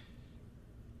 But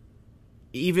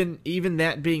even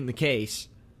that being the case,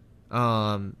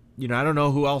 I don't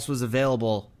know who else was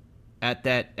available at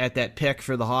that pick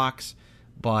for the Hawks,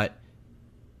 but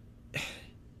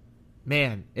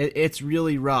man, it's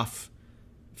really rough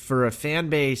for a fan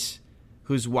base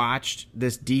who's watched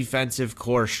this defensive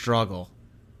core struggle,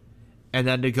 and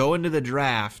then to go into the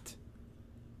draft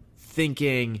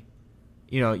thinking,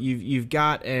 you've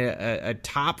got a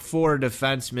top 4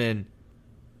 defenseman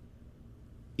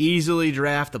easily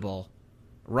draftable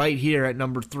right here at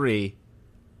number 3,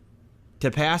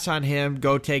 to pass on him,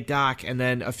 go take Doc, and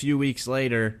then a few weeks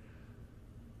later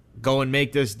go and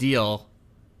make this deal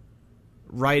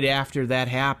right after that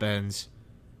happens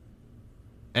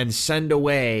and send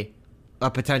away a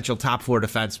potential top 4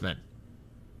 defenseman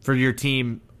for your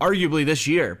team, arguably this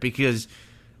year, because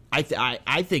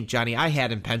I think, Johnny, I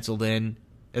had him penciled in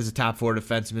as a top 4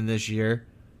 defenseman this year.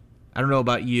 I don't know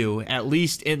about you, at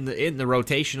least in the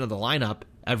rotation of the lineup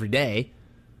every day.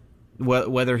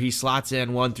 Whether he slots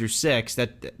in 1 through 6,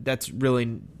 that's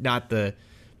really not the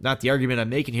argument I'm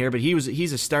making here. But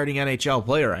he's a starting NHL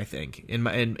player, I think,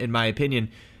 in my opinion,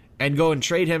 and go and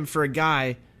trade him for a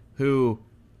guy who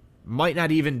might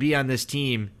not even be on this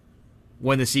team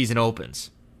when the season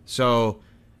opens. So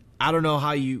I don't know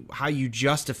how you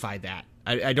justify that.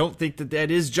 I don't think that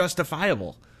is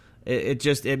justifiable.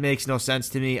 It makes no sense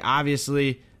to me.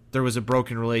 Obviously, there was a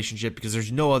broken relationship, because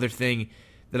there's no other thing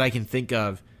that I can think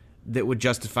of that would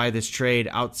justify this trade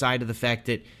outside of the fact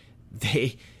that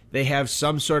they have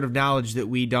some sort of knowledge that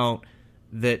we don't,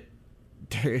 that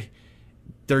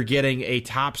they're getting a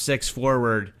top 6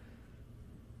 forward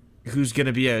who's going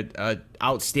to be a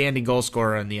outstanding goal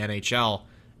scorer in the NHL.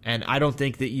 And I don't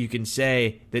think that you can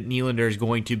say that Nylander is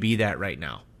going to be that right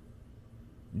now,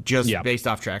 just based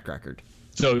off track record.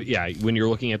 So, yeah, when you're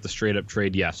looking at the straight-up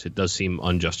trade, yes, it does seem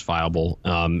unjustifiable.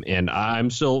 And I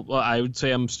would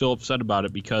say I'm still upset about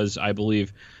it, because I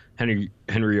believe Henri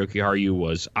Jokiharju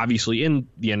was obviously in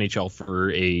the NHL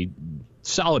for a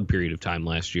solid period of time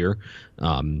last year.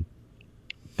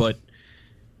 But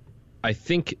I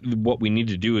think what we need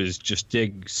to do is just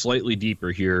dig slightly deeper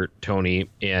here, Tony.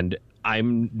 And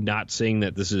I'm not saying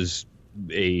that this is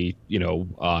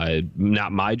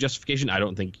not my justification. I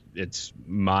don't think it's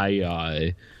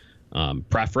my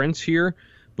preference here,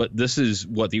 but this is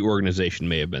what the organization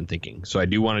may have been thinking. So I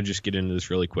do want to just get into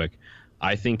this really quick.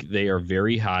 I think they are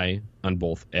very high on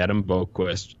both Adam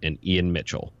Boqvist and Ian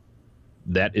Mitchell.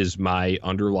 That is my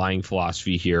underlying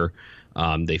philosophy here.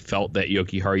 They felt that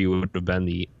Jokiharju would have been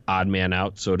the odd man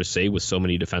out, so to say, with so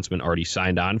many defensemen already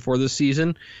signed on for this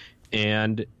season,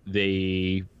 and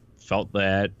they felt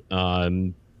that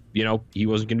he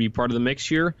wasn't going to be part of the mix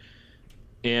here,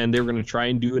 and they were going to try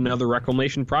and do another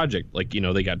reclamation project. Like,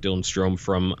 they got Dylan Strome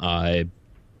from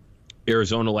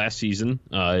Arizona last season,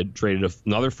 traded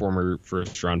another former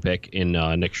first-round pick in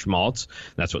Nick Schmaltz.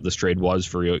 That's what this trade was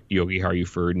for Jokiharju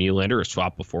for Nylander, a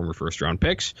swap of former first-round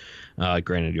picks.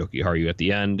 Granted, Jokiharju at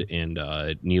the end and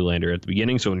Nylander at the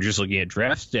beginning. So when you're just looking at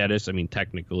draft status, I mean,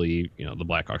 technically, the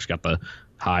Blackhawks got the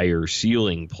higher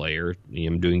ceiling player.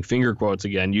 I'm doing finger quotes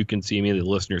again. You can see me, the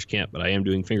listeners can't, but I am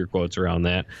doing finger quotes around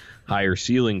that higher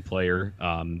ceiling player,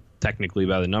 technically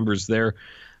by the numbers there.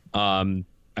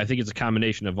 I think it's a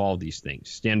combination of all of these things.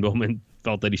 Stan Bowman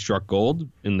felt that he struck gold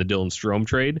in the Dylan Strome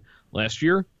trade last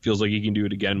year. Feels like he can do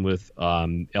it again with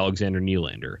Alexander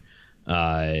Nylander.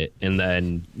 And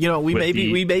then we may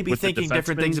be thinking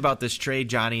different things about this trade,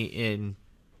 Johnny, in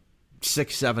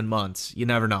 6-7 months. You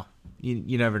never know.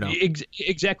 You never know.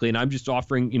 Exactly. And I'm just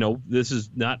offering, this is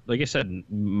not, like I said,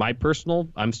 my personal,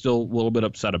 I'm still a little bit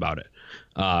upset about it.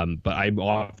 But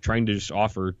I'm trying to just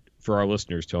offer for our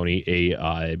listeners, Tony,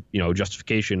 a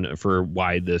justification for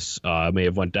why this may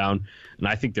have went down. And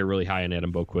I think they're really high on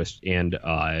Adam Boqvist and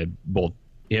both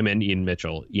him and Ian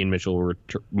Mitchell. Ian Mitchell will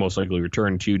most likely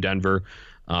return to Denver.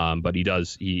 But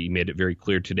he made it very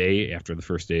clear today after the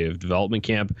first day of development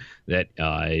camp that,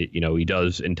 he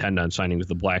does intend on signing with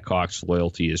the Blackhawks.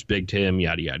 Loyalty is big to him,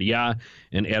 yada, yada, yada.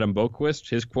 And Adam Boqvist,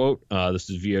 his quote, this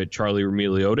is via Charlie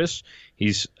Remiliotis.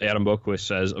 Adam Boqvist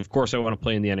says, "Of course I want to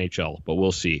play in the NHL, but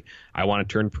we'll see. I want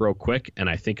to turn pro quick, and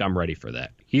I think I'm ready for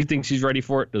that." He thinks he's ready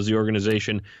for it. Does the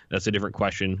organization? That's a different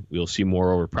question. We'll see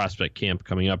more over prospect camp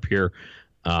coming up here.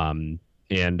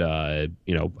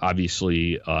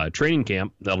 Obviously, training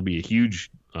camp, that'll be a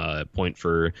huge point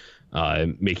for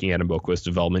making Adam Boqvist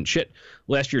development.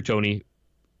 Last year, Tony,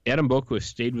 Adam Boqvist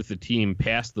stayed with the team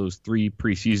past those 3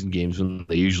 preseason games when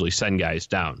they usually send guys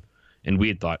down. And we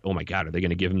had thought, oh, my God, are they going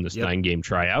to give him this 9-game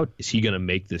tryout? Is he going to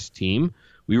make this team?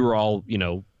 We were all,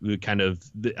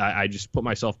 I just put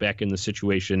myself back in the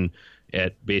situation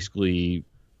at basically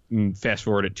fast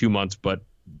forward at 2 months, but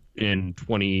in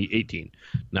 2018,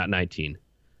 not 19.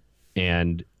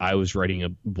 And I was writing a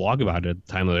blog about it at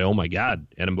the time. Like, oh my God,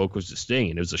 Adam Boqvist is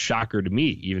staying. And it was a shocker to me,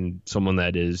 even someone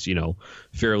that is,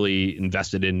 fairly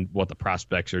invested in what the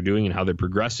prospects are doing and how they're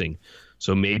progressing.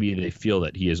 So maybe they feel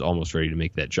that he is almost ready to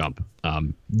make that jump.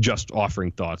 Just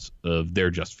offering thoughts of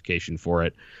their justification for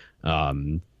it. I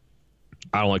don't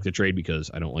like the trade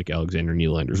because I don't like Alexander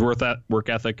Nylander's work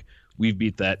ethic. We've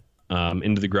beat that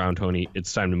into the ground, Tony.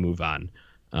 It's time to move on.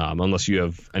 Unless you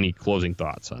have any closing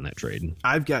thoughts on that trade.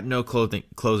 I've got no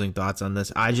closing thoughts on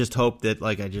this. I just hope that,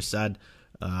 like I just said,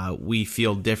 we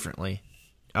feel differently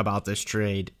about this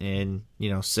trade in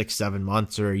 6-7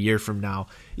 months or a year from now.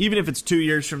 Even if it's 2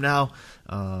 years from now,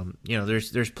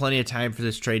 there's plenty of time for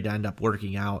this trade to end up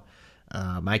working out.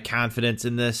 My confidence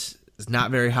in this is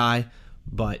not very high,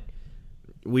 but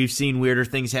we've seen weirder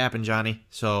things happen, Johnny.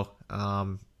 So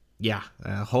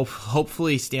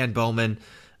hopefully Stan Bowman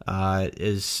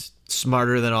is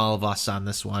smarter than all of us on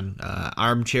this one.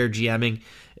 Armchair GMing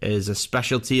is a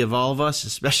specialty of all of us,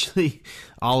 especially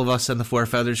all of us on the Four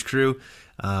Feathers crew.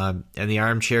 And the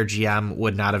armchair GM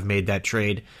would not have made that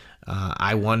trade.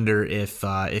 I wonder if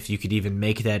you could even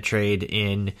make that trade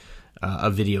in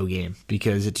a video game,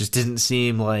 because it just didn't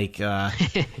seem like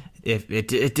it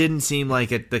didn't seem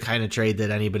like the kind of trade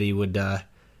that anybody would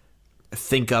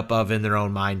think up of in their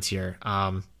own minds here.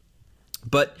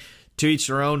 But to each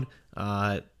their own.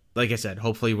 Like I said,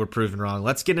 hopefully we're proven wrong.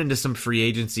 Let's get into some free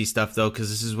agency stuff, though, because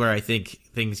this is where I think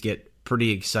things get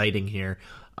pretty exciting here.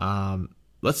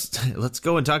 Let's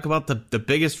go and talk about the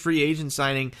biggest free agent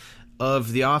signing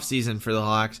of the offseason for the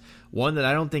Hawks. One that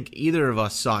I don't think either of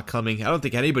us saw coming. I don't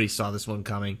think anybody saw this one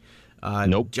coming.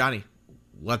 Nope. Johnny,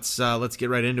 let's get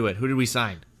right into it. Who did we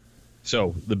sign?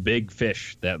 So the big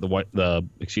fish that I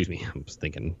was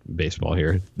thinking baseball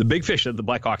here. The big fish that the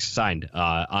Blackhawks signed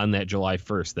on that July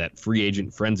 1st, that free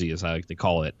agent frenzy, as I like to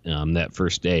call it, that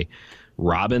first day,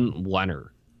 Robin Lehner.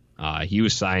 He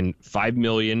was signed $5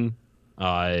 million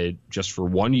just for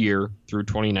 1 year through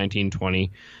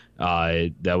 2019-20.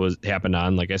 That happened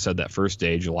on, like I said, that first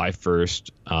day, July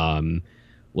 1st.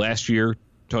 Last year,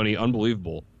 Tony,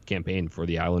 unbelievable campaign for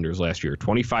the Islanders last year.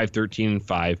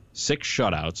 25-13-5, 6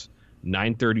 shutouts.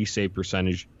 930 save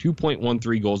percentage,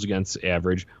 2.13 goals against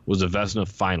average, was a Vezina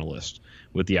finalist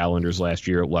with the Islanders last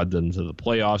year. It led them to the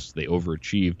playoffs. They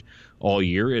overachieved all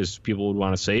year, as people would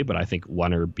want to say, but I think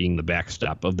Lehner being the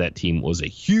backstop of that team was a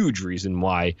huge reason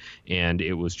why, and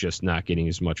it was just not getting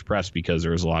as much press because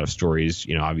there was a lot of stories.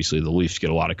 Obviously the Leafs get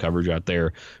a lot of coverage out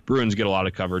there. Bruins get a lot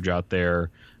of coverage out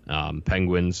there.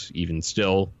 Penguins, even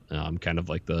still, kind of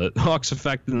like the Hawks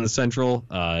effect in the Central.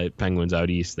 Penguins out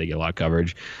east, they get a lot of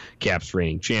coverage. Caps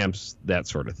reigning champs, that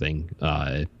sort of thing.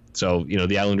 So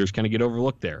the Islanders kind of get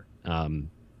overlooked there. And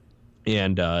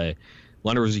Lehner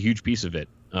was a huge piece of it.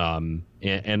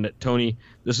 And Tony,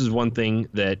 this is one thing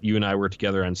that you and I were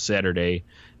together on Saturday,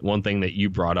 one thing that you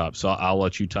brought up. So I'll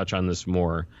let you touch on this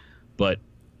more. But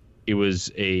it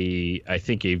was I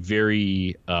think a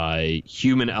very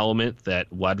human element that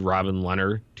led Robin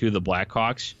Lehner to the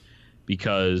Blackhawks,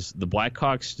 because the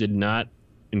Blackhawks did not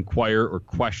inquire or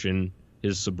question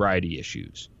his sobriety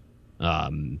issues.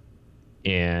 And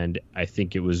I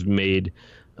think it was made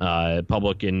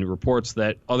public in reports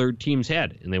that other teams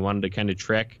had, and they wanted to kind of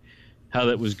track how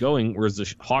that was going, whereas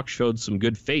the Hawks showed some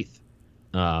good faith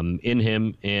in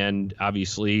him, and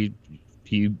obviously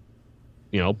he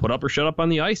put up or shut up on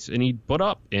the ice, and he put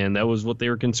up, and that was what they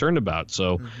were concerned about.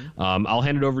 So I'll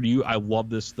hand it over to you. I love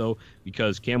this, though,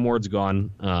 because Cam Ward's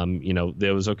gone.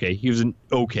 That was okay. He was an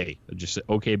just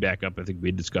okay backup. I think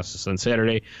we discussed this on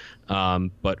Saturday.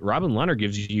 But Robin Lehner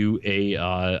gives you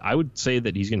I would say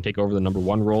that he's going to take over the number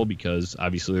 1 role, because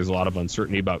obviously there's a lot of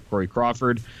uncertainty about Corey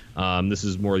Crawford. This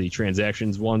is more the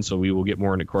transactions one, so we will get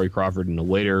more into Corey Crawford in a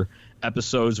later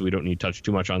episodes. We don't need to touch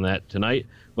too much on that tonight,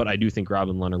 but I do think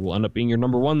Robin Leonard will end up being your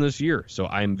number one this year. So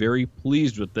I'm very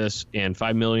pleased with this, and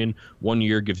 $5 million 1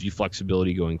 year gives you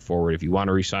flexibility going forward if you want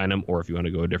to re-sign him or if you want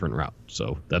to go a different route.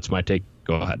 So that's my take.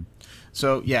 Go ahead.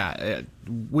 So, yeah,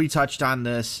 we touched on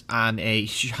this on a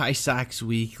Chi Sox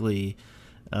Weekly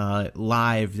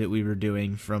live that we were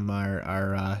doing from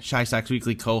our Chi Sox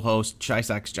Weekly co-host, Chi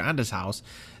Sox Jonda's house.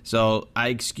 So I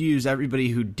excuse everybody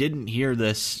who didn't hear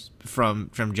this from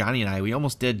Johnny and I. We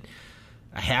almost did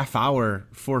a half hour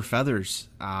for Feathers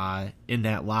in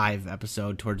that live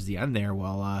episode towards the end there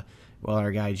while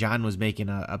our guy John was making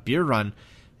a beer run.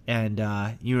 And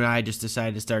you and I just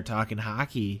decided to start talking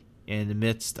hockey in the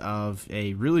midst of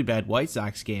a really bad White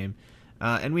Sox game.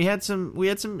 And we had some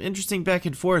interesting back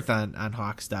and forth on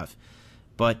Hawk stuff.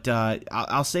 But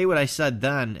I'll say what I said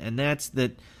then, and that's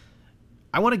that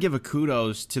I want to give a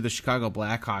kudos to the Chicago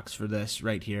Blackhawks for this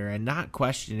right here and not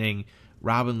questioning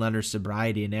Robin Leonard's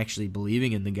sobriety and actually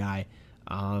believing in the guy.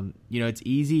 It's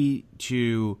easy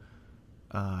to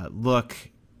look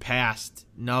past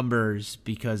numbers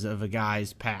because of a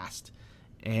guy's past.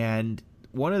 And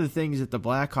one of the things that the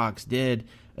Blackhawks did,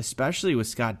 especially with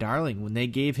Scott Darling, when they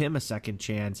gave him a second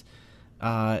chance,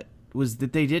 was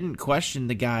that they didn't question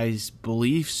the guy's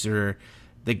beliefs or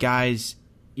the guy's,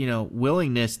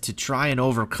 willingness to try and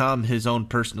overcome his own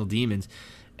personal demons.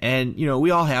 And,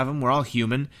 we all have them. We're all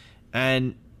human.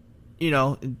 And,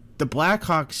 the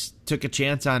Blackhawks took a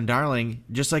chance on Darling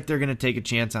just like they're going to take a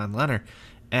chance on Leonard.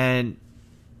 And,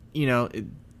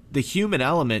 the human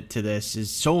element to this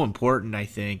is so important, I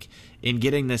think, in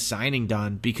getting this signing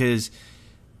done because,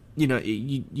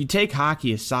 you take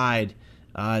hockey aside,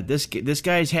 this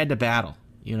guy's had to battle.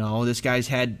 This guy's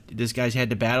had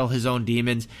to battle his own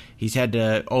demons. He's had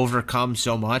to overcome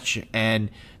so much,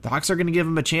 and the Hawks are going to give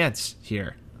him a chance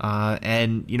here.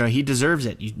 And he deserves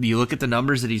it. You look at the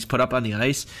numbers that he's put up on the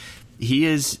ice. He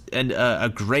is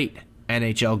a great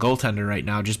NHL goaltender right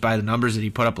now, just by the numbers that he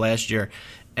put up last year.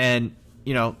 And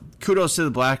kudos to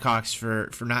the Blackhawks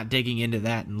for not digging into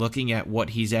that and looking at what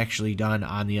he's actually done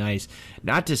on the ice.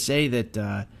 Not to say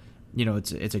that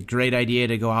it's a great idea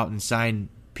to go out and sign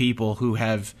people who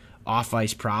have off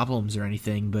ice problems or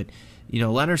anything, but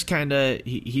Leonard's kind of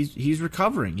he's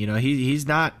recovering. He's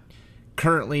not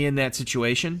currently in that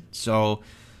situation, so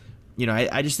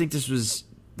I just think this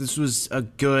was a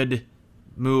good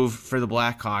move for the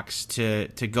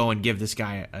Blackhawks to go and give this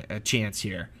guy a chance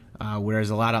here. Whereas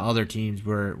a lot of other teams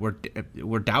were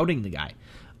doubting the guy.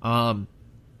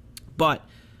 But,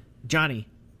 Johnny,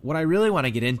 what I really want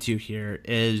to get into here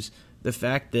is the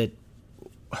fact that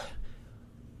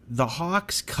the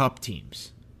Hawks Cup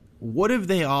teams, what have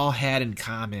they all had in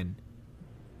common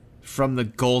from the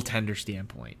goaltender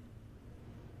standpoint?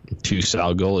 Two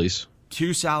solid goalies.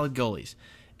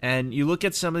 And you look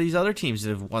at some of these other teams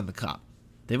that have won the Cup.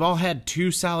 They've all had two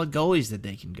solid goalies that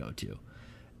they can go to.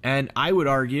 And I would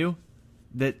argue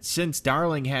that since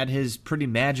Darling had his pretty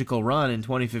magical run in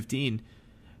 2015,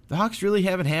 the Hawks really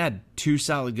haven't had two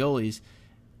solid goalies,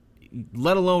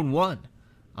 let alone one.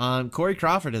 Corey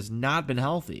Crawford has not been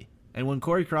healthy. And when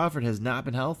Corey Crawford has not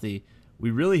been healthy,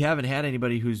 we really haven't had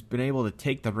anybody who's been able to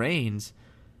take the reins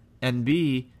and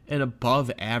be an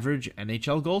above-average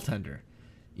NHL goaltender.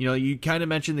 You kind of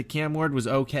mentioned that Cam Ward was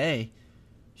okay,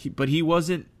 but he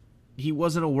wasn't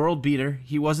a world beater.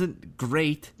 He wasn't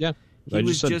great. Yeah, he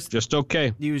was just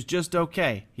okay. He was just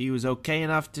okay. He was okay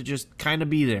enough to just kind of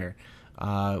be there.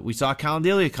 We saw Colin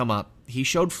Delia come up. He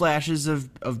showed flashes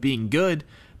of being good,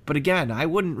 but again, I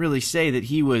wouldn't really say that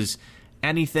he was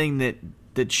anything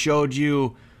that showed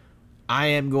you I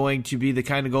am going to be the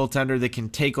kind of goaltender that can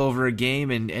take over a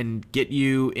game and get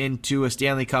you into a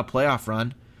Stanley Cup playoff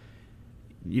run.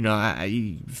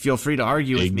 I feel free to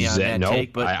argue with me on that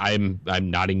take, but I'm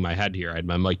nodding my head here. I had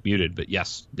my mic muted, but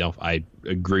yes, I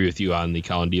agree with you on the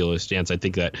Colin Delia stance. I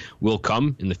think that will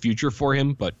come in the future for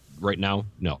him, but right now,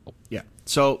 no. Yeah.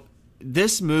 So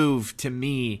this move to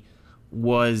me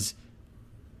was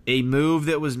a move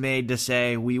that was made to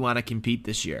say we want to compete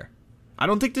this year. I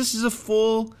don't think this is a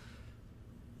full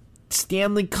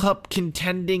Stanley Cup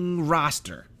contending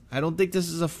roster. I don't think this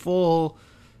is a full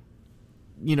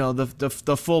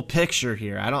the full picture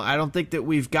here. I don't think that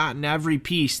we've gotten every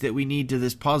piece that we need to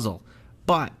this puzzle.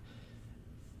 But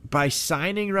by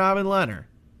signing Robin Leonard,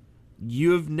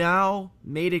 you have now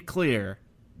made it clear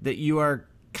that you are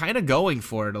kind of going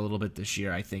for it a little bit this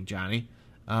year, I think, Johnny.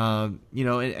 And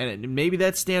maybe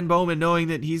that's Stan Bowman knowing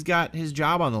that he's got his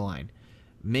job on the line.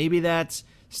 Maybe that's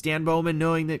Stan Bowman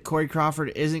knowing that Corey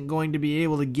Crawford isn't going to be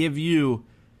able to give you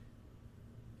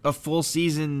a full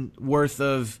season worth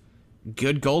of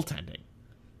good goaltending.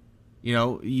 You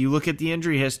know, you look at the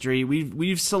injury history,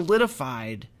 we've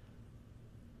solidified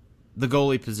the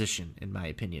goalie position, in my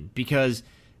opinion, because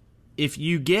if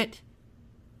you get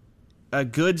a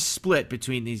good split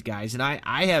between these guys, and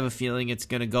I have a feeling it's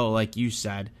going to go, like you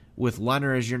said, with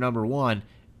Leonard as your number one,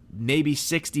 maybe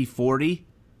 60-40.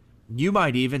 You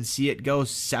might even see it go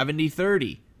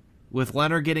 70-30 with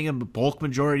Leonard getting a bulk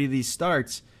majority of these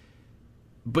starts.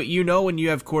 But you know when you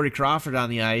have Corey Crawford on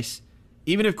the ice,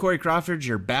 even if Corey Crawford's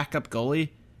your backup goalie,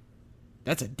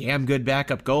 that's a damn good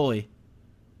backup goalie.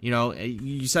 You know,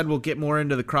 you said we'll get more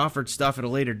into the Crawford stuff at a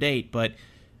later date, but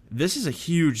this is a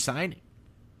huge signing.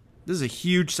 This is a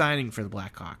huge signing for the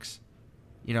Blackhawks.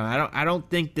 You know, I don't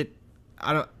think that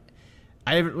I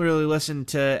haven't really listened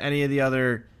to any of the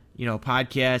other, you know,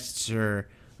 podcasts or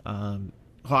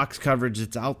Hawks coverage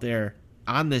that's out there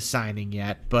on this signing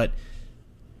yet, but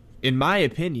in my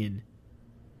opinion,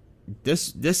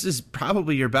 this is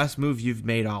probably your best move you've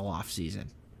made all offseason.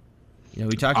 You know,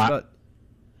 we talked about.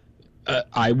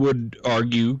 I would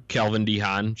argue Calvin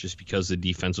DeHaan, just because the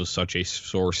defense was such a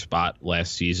sore spot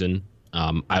last season.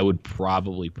 I would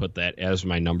probably put that as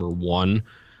my number one,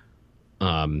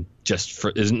 just for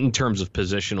in terms of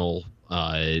positional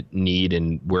need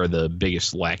and where the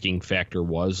biggest lacking factor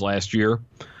was last year.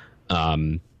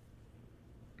 But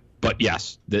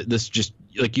yes, this just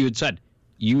like you had said,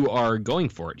 you are going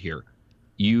for it here.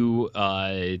 You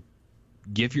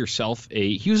give yourself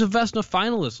he was a Vezina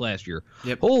finalist last year.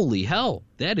 Yep. Holy hell.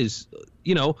 That is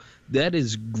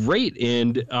great.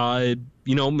 And,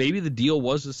 maybe the deal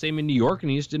was the same in New York and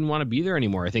he just didn't want to be there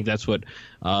anymore. I think that's what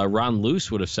Ron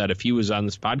Luce would have said if he was on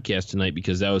this podcast tonight,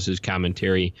 because that was his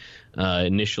commentary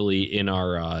initially in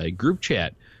our group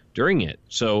chat during it.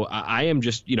 So I am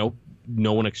just,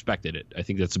 no one expected it. I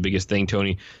think that's the biggest thing,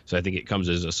 Tony. So I think it comes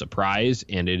as a surprise,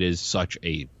 and it is such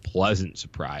a pleasant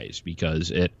surprise because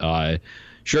it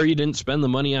sure, you didn't spend the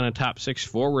money on a top six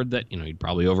forward that, you'd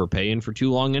probably overpay in for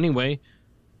too long anyway.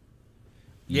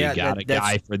 Yeah, you got a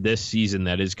guy for this season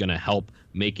that is going to help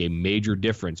make a major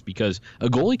difference, because a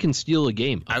goalie can steal a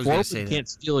game. A forward can't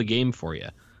steal a game for you.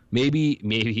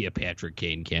 Maybe a Patrick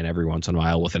Kane can every once in a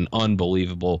while with an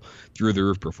unbelievable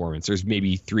through-the-roof performance. There's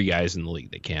maybe three guys in the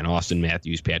league that can: Austin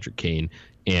Matthews, Patrick Kane,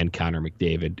 and Connor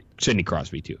McDavid. Sidney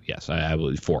Crosby, too. Yes, I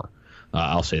believe four.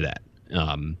 I'll say that.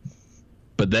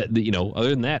 But other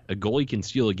than that, a goalie can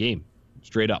steal a game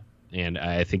straight up. And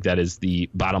I think that is the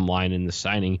bottom line in the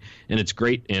signing. And it's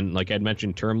great. And like I'd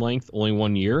mentioned, term length, only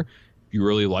 1 year. If you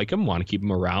really like him, want to keep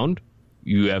him around,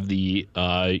 you have the,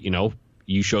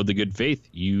 you showed the good faith.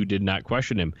 You did not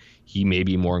question him. He may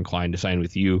be more inclined to sign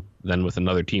with you than with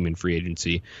another team in free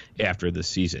agency after this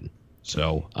season.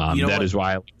 So that is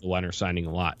why I like the Leonard signing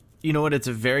a lot. You know what?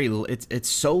 It's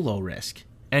so low risk.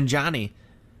 And Johnny,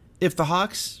 if the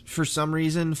Hawks for some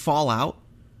reason fall out,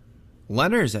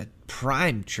 Leonard's a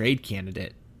prime trade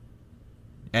candidate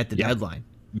at the deadline.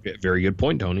 Very good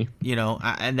point, Tony.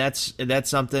 And that's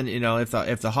something.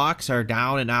 If the Hawks are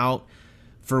down and out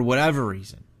for whatever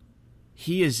reason,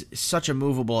 he is such a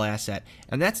movable asset.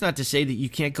 And that's not to say that you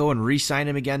can't go and re-sign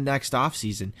him again next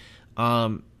offseason.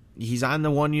 He's on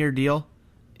the 1 year deal.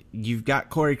 You've got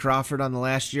Corey Crawford on the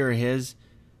last year of his.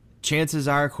 Chances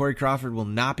are Corey Crawford will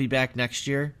not be back next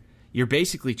year. You're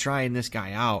basically trying this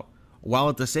guy out, while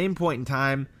at the same point in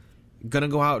time, going to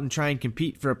go out and try and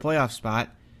compete for a playoff spot.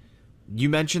 You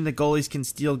mentioned that goalies can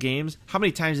steal games. How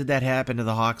many times did that happen to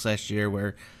the Hawks last year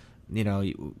where,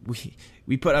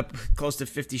 we put up close to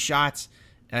 50 shots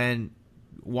and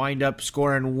wind up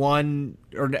scoring one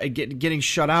or getting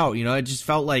shut out? It just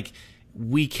felt like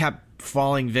we kept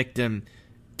falling victim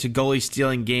to goalie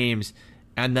stealing games.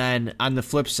 And then on the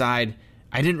flip side,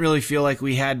 I didn't really feel like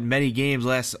we had many games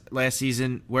last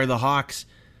season where the Hawks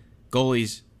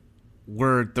goalies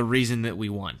were the reason that we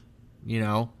won.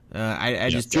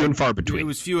 Just few and far between. It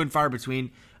was few and far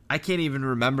between. I can't even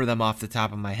remember them off the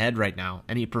top of my head right now.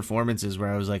 Any performances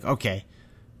where I was like, okay,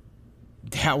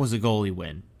 that was a goalie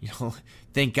win.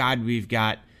 Thank God we've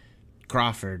got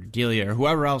Crawford, Delia, or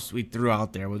whoever else we threw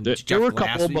out there. There were a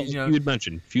couple, but you had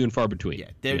mentioned few and far between.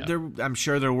 Yeah, I'm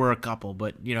sure there were a couple,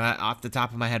 but off the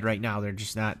top of my head right now, they're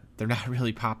not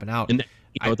really popping out. And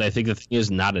I think the thing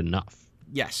is not enough.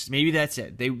 Yes, maybe that's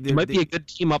it. They might be a good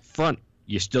team up front.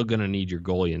 You're still going to need your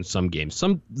goalie in some games.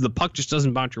 The puck just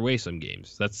doesn't bounce your way some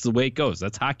games. That's the way it goes.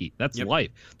 That's hockey. That's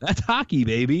life. That's hockey,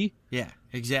 baby. Yeah,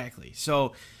 exactly.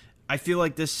 So I feel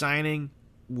like this signing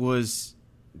was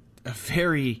a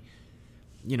very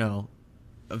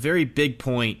big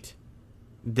point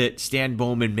that Stan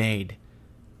Bowman made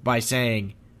by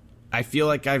saying, I feel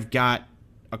like I've got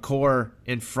a core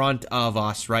in front of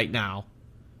us right now.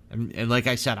 And like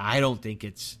I said, I don't think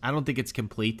it's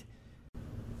complete.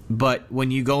 But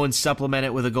when you go and supplement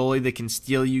it with a goalie that can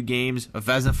steal you games, a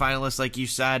Vezina finalist, like you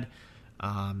said,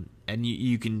 and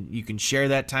you can share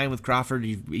that time with Crawford,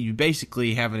 you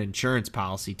basically have an insurance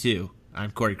policy too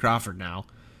on Corey Crawford now.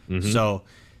 Mm-hmm. So,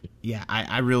 yeah,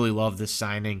 I really love this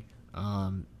signing.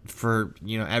 I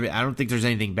don't think there's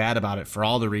anything bad about it for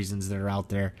all the reasons that are out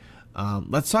there.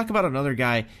 Let's talk about another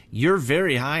guy. You're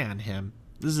very high on him.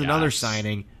 This is another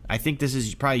signing. I think this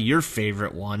is probably your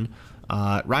favorite one,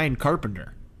 Ryan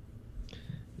Carpenter.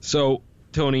 So,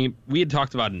 Tony, we had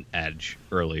talked about an edge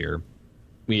earlier.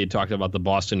 We had talked about the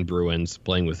Boston Bruins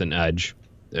playing with an edge,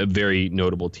 a very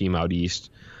notable team out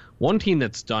east. One team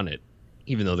that's done it,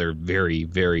 even though they're very,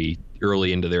 very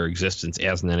early into their existence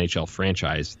as an NHL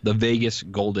franchise, the Vegas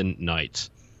Golden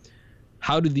Knights.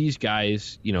 How do these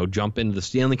guys, jump into the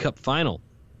Stanley Cup final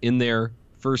in their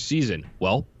first season?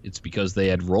 Well, it's because they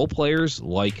had role players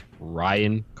like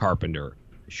Ryan Carpenter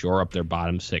shore up their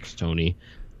bottom six, Tony.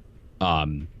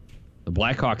 The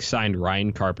Blackhawks signed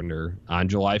Ryan Carpenter on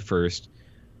July 1st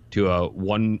to a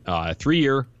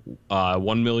 3-year,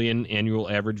 $1 million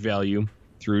annual average value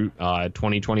through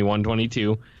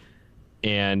 2021-22.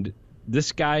 And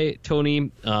this guy,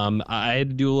 Tony, I had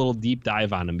to do a little deep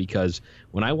dive on him because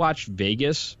when I watched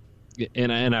Vegas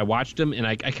and I watched him and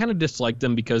I kind of disliked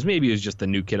him because maybe it was just the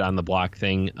new kid on the block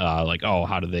thing.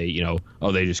 How do they,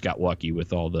 they just got lucky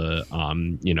with all the,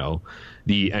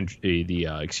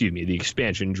 the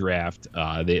expansion draft.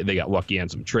 They got lucky on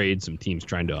some trades, some teams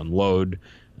trying to unload,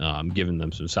 giving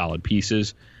them some solid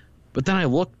pieces. But then I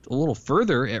looked a little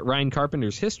further at Ryan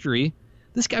Carpenter's history.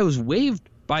 This guy was waived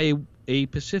by a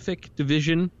Pacific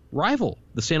Division rival,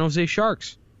 the San Jose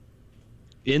Sharks,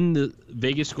 in the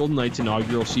Vegas Golden Knights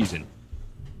inaugural season.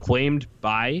 Claimed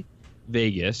by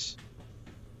Vegas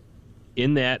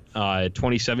in that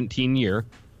 2017 year.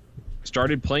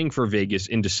 Started playing for Vegas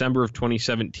in December of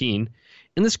 2017.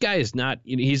 And this guy is not,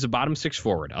 he's a bottom six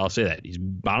forward. I'll say that. He's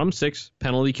bottom six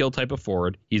penalty kill type of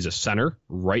forward. He's a center,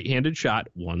 right-handed shot,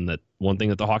 one thing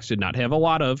that the Hawks did not have a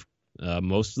lot of.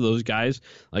 Most of those guys,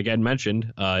 like I'd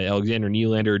mentioned, Alexander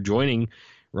Nylander joining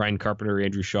Ryan Carpenter,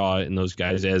 Andrew Shaw, and those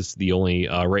guys as the only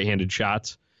right-handed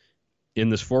shots in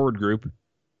this forward group.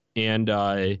 And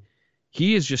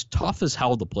he is just tough as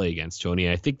hell to play against, Tony.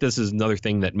 I think this is another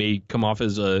thing that may come off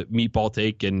as a meatball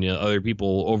take and other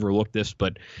people overlook this,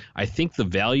 but I think the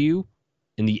value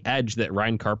and the edge that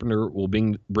Ryan Carpenter will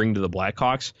bring to the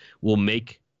Blackhawks will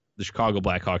make the Chicago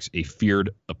Blackhawks a feared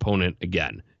opponent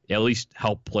again, at least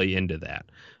help play into that.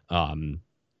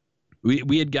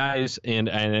 We had guys, and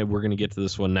we're going to get to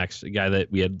this one next, a guy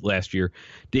that we had last year,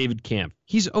 David Kampf.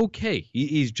 He's okay.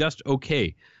 He's just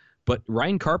okay. But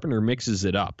Ryan Carpenter mixes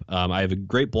it up. I have a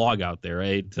great blog out there. I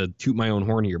hate to toot my own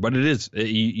horn here, but it is.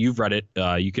 You've read it.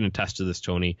 You can attest to this,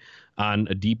 Tony, on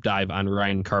a deep dive on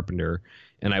Ryan Carpenter.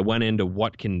 And I went into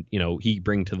what can he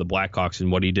bring to the Blackhawks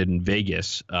and what he did in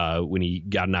Vegas when he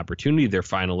got an opportunity there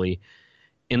finally.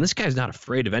 And this guy's not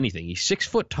afraid of anything. He's 6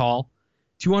 foot tall,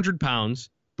 200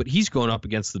 pounds, but he's going up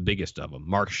against the biggest of them.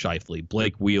 Mark Scheifele,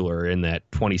 Blake Wheeler in that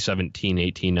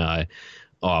 2017-18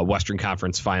 Western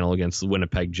Conference final against the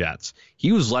Winnipeg Jets.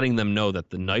 He was letting them know that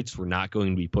the Knights were not going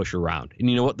to be pushed around. And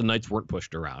you know what? The Knights weren't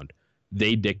pushed around.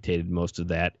 They dictated most of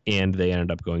that, and they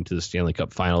ended up going to the Stanley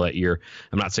Cup final that year.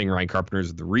 I'm not saying Ryan Carpenter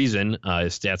is the reason.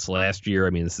 His stats last year,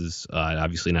 this is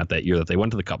obviously not that year that they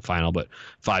went to the Cup final, but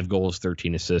 5 goals,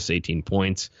 13 assists, 18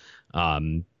 points.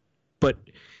 But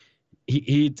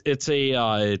it's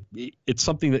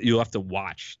something that you'll have to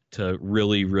watch to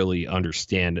really, really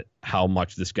understand how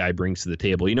much this guy brings to the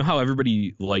table. You know how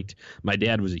everybody my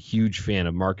dad was a huge fan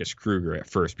of Marcus Kruger at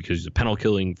first because he's a penalty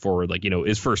killing forward,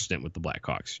 his first stint with the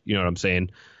Blackhawks. You know what I'm saying?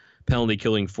 Penalty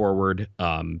killing forward,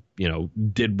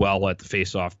 did well at the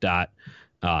faceoff dot.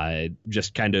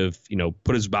 Just kind of,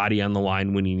 put his body on the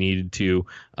line when he needed to,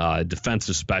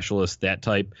 defensive specialist, that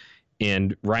type.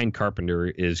 And Ryan Carpenter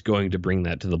is going to bring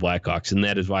that to the Blackhawks, and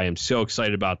that is why I'm so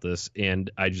excited about this. And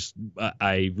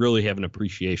I really have an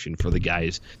appreciation for the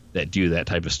guys that do that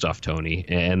type of stuff, Tony.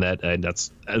 And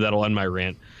that'll end my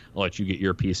rant. I'll let you get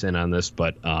your piece in on this.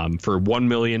 But for $1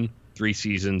 million, 3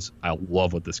 seasons, I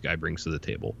love what this guy brings to the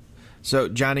table. So,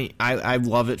 Johnny, I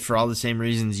love it for all the same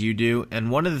reasons you do.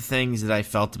 And one of the things that I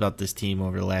felt about this team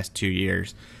over the last 2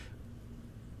 years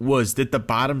was that the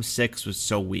bottom six was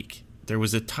so weak. There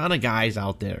was a ton of guys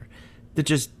out there that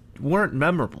just weren't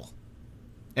memorable.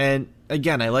 And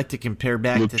again, I like to compare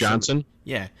back Luke to Johnson.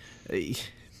 Yeah,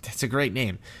 that's a great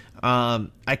name.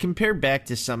 I compare back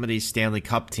to some of these Stanley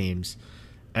Cup teams,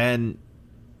 and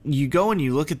you go and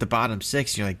you look at the bottom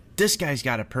six, and you're like, this guy's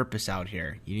got a purpose out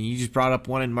here. You just brought up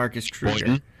one in Marcus Kruger.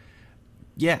 Boynton.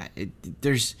 Yeah,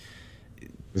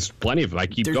 There's plenty of them. I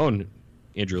keep going.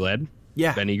 Andrew Ladd.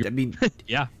 Yeah. Ben Eager. I mean,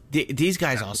 yeah. These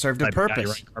guys all served a purpose.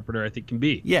 Ryan Carpenter, I think, can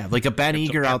be. Yeah, like a Ben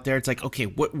Eager out there. It's like, okay,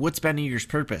 what's Ben Eager's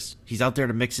purpose? He's out there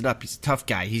to mix it up. He's a tough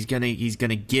guy. He's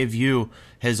gonna give you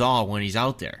his all when he's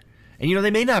out there. And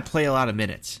they may not play a lot of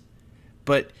minutes,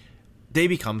 but they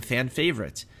become fan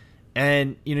favorites.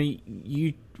 And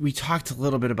we talked a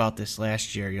little bit about this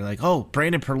last year. You're like, oh,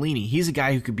 Brandon Perlini, he's a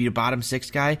guy who could be a bottom six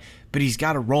guy, but he's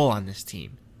got a role on this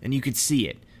team, and you could see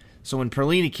it. So when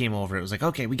Perlini came over, it was like,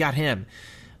 okay, we got him.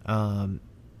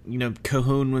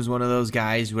 Cahoon was one of those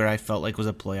guys where I felt like was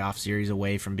a playoff series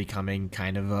away from becoming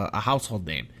kind of a household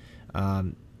name.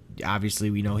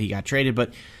 Obviously, we know he got traded,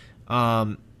 but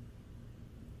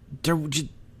there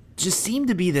just seemed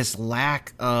to be this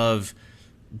lack of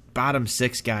bottom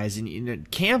six guys, and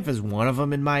Kampf is one of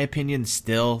them in my opinion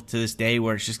still to this day,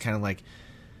 where it's just kind of like,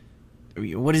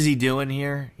 what is he doing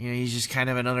here? He's just kind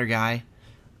of another guy.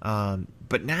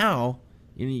 But now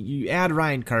you add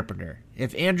Ryan Carpenter.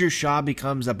 If Andrew Shaw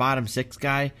becomes a bottom six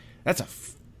guy, that's a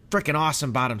freaking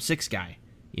awesome bottom six guy.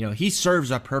 He serves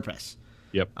a purpose.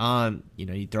 Yep.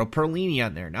 You throw Perlini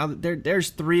on there. Now there's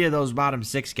three of those bottom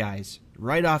six guys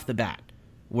right off the bat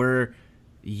where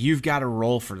you've got a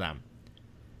role for them.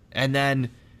 And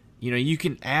then, you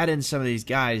can add in some of these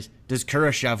guys. Does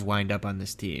Kurashev wind up on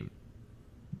this team?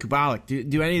 Kubalik,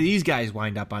 do any of these guys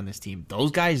wind up on this team?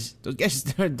 Those guys,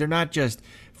 they're not just...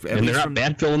 And they're not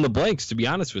bad fill in the blanks, to be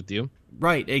honest with you.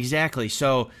 Right, exactly.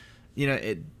 So,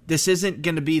 this isn't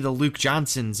going to be the Luke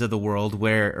Johnsons of the world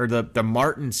or the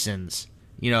Martinsons,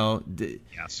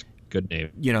 Yes, good name.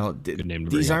 Good name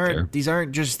to bring up there. These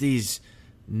aren't just these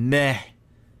meh,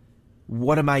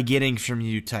 what am I getting from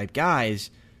you type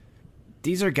guys.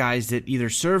 These are guys that either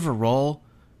serve a role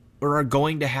or are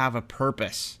going to have a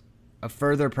purpose, a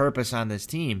further purpose on this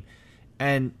team.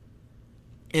 And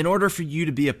in order for you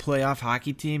to be a playoff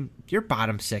hockey team, your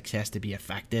bottom six has to be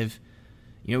effective.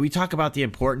 We talk about the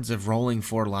importance of rolling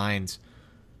four lines.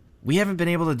 We haven't been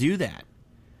able to do that.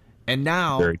 And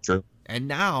now, very true. And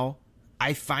now,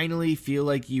 I finally feel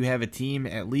like you have a team,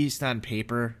 at least on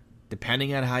paper,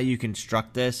 depending on how you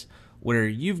construct this, where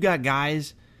you've got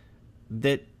guys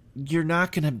that you're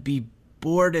not going to be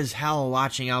bored as hell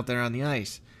watching out there on the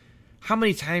ice. How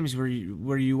many times were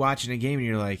you watching a game and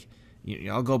you're like,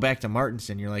 I'll go back to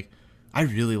Martinson, you're like, I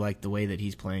really like the way that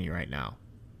he's playing right now.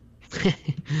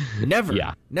 Never.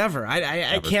 Yeah. Never.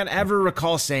 I can't ever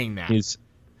recall saying that.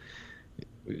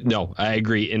 No, I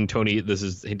agree. And Tony, this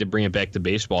is, I hate to bring it back to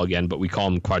baseball again, but we call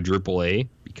them quadruple A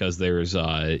because there's,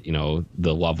 the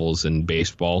levels in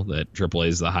baseball that triple A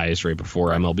is the highest right before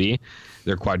MLB.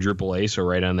 They're quadruple A, so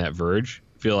right on that verge.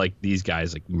 I feel like these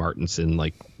guys like Martinson,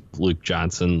 like Luke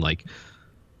Johnson, like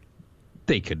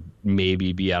they could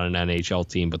maybe be on an NHL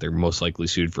team, but they're most likely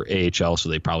suited for AHL, so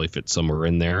they probably fit somewhere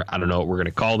in there. I don't know what we're going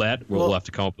to call that. We'll have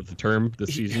to come up with a term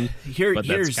this season. But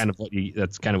that's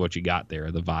kind of what you got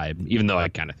there, the vibe. Even though I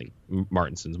kind of think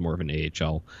Martinson's more of an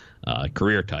AHL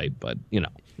career type, but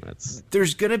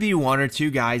there's going to be one or two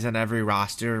guys on every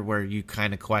roster where you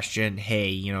kind of question,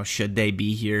 hey, should they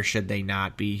be here? Should they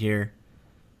not be here?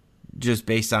 Just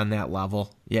based on that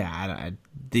level. Yeah,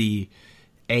 the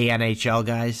ANHL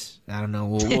guys, I don't know.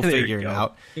 We'll figure it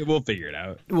out. We'll figure it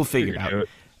out. We'll figure it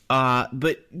out.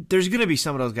 But there's going to be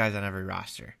some of those guys on every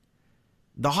roster.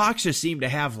 The Hawks just seem to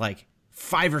have like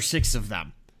 5 or 6 of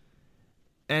them.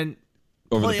 And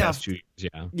over the past 2 years,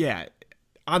 yeah. Yeah,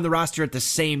 on the roster at the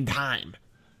same time.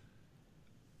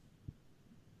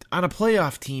 On a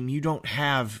playoff team, you don't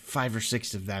have 5 or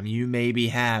 6 of them. You maybe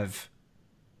have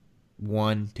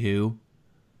 1, 2.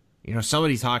 Some of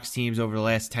these Hawks teams over the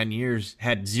last 10 years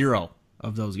had 0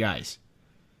 of those guys.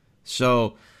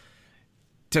 So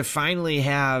to finally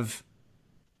have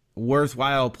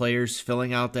worthwhile players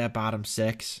filling out that bottom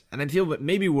 6, and I feel that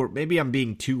maybe I'm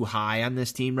being too high on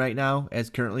this team right now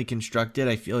as currently constructed.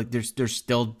 I feel like there's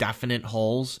still definite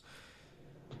holes,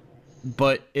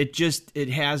 but it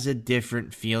has a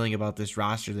different feeling about this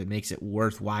roster that makes it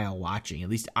worthwhile watching. At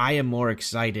least I am more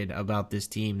excited about this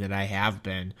team than I have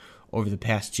been over the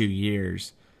past 2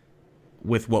 years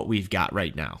with what we've got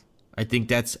right now. I think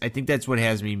that's what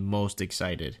has me most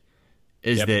excited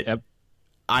is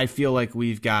I feel like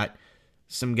we've got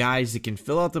some guys that can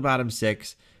fill out the bottom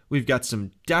 6. We've got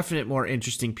some definite more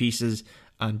interesting pieces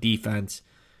on defense.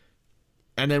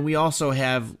 And then we also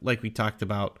have, like we talked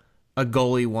about, a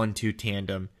goalie 1-2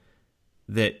 tandem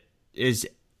that is,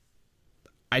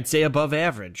 I'd say, above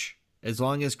average. As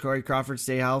long as Corey Crawford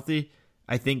stay healthy,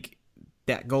 I think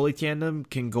that goalie tandem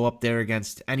can go up there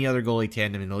against any other goalie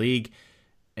tandem in the league.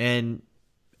 And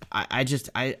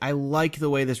I like the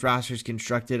way this roster is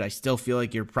constructed. I still feel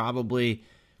like you're probably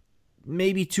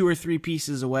maybe 2 or 3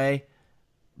 pieces away,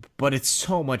 but it's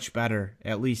so much better,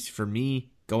 at least for me,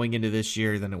 going into this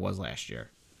year than it was last year.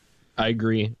 I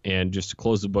agree. And just to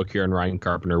close the book here on Ryan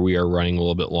Carpenter, we are running a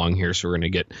little bit long here, so we're going to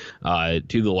get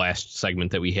to the last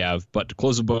segment that we have. But to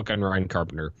close the book on Ryan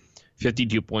Carpenter,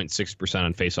 52.6%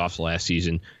 on faceoffs last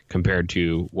season compared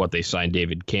to what they signed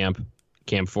David Camp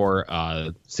for.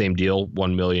 Same deal,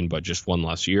 $1 million, but just one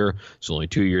less year. So only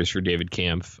 2 years for David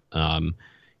Camp.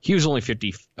 He was only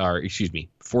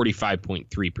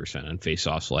 45.3% on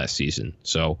faceoffs last season.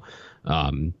 So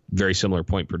very similar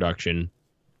point production.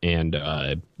 And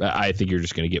I think you're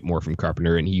just going to get more from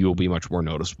Carpenter, and he will be much more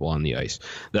noticeable on the ice.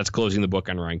 That's closing the book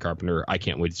on Ryan Carpenter. I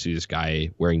can't wait to see this guy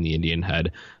wearing the Indian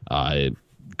head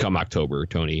come October,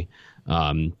 Tony.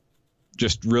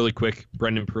 Just really quick,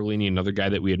 Brendan Perlini, another guy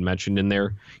that we had mentioned in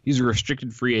there. He's a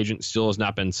restricted free agent, still has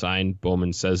not been signed.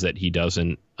 Bowman says that he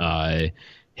doesn't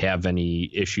have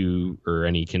any issue or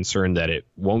any concern that it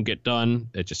won't get done.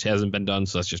 It just hasn't been done,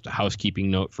 so that's just a housekeeping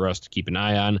note for us to keep an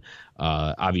eye on.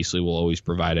 Obviously, we'll always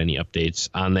provide any updates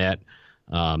on that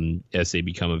as they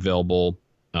become available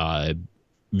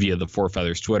via the Four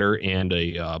Feathers Twitter and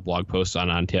a blog post on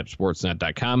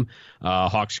OnTapSportsNet.com.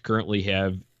 Hawks currently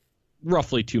have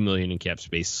roughly $2 million in cap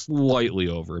space, slightly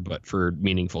over, but for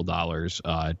meaningful dollars,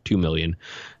 $2 million,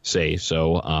 say.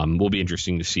 So will be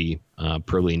interesting to see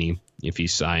Perlini if he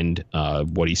signed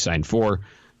what he signed for.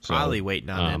 So, probably waiting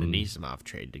on an Anisimov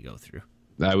trade to go through.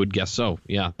 I would guess so.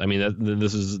 Yeah. I mean,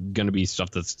 this is going to be stuff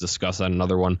that's discussed on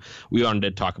another one. We wanted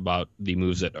to talk about the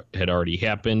moves that had already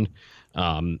happened.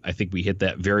 I think we hit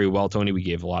that very well, Tony. We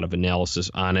gave a lot of analysis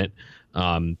on it.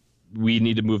 We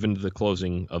need to move into the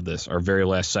closing of this, our very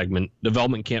last segment.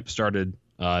 Development camp started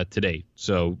today.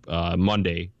 So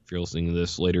Monday, if you're listening to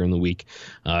this later in the week,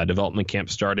 development camp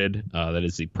started. That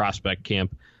is the prospect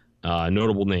camp.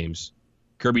 Notable names: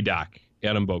 Kirby Dach,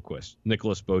 Adam Boqvist,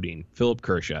 Nicholas Bodin, Philip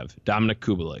Kurashev, Dominic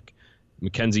Kubalik,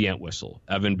 Mackenzie Entwistle,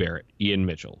 Evan Barrett, Ian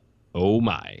Mitchell. Oh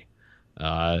my.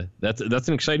 That's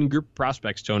an exciting group of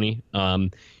prospects, Tony.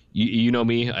 You know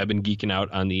me, I've been geeking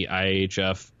out on the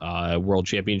IHF World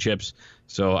Championships,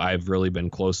 so I've really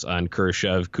been close on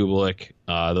Kurashev, Kubalik,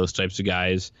 those types of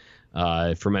guys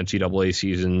from NCAA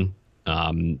season,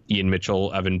 Ian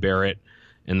Mitchell, Evan Barrett,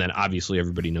 and then obviously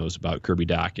everybody knows about Kirby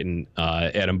Dach and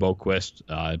Adam Boqvist,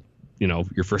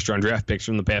 your first-round draft picks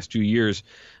from the past 2 years.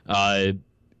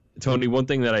 Tony, one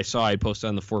thing that I saw, I posted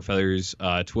on the Four Feathers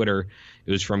Twitter,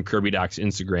 it was from Kirby Dach's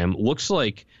Instagram. Looks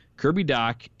like Kirby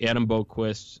Dach, Adam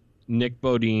Boqvist, Nick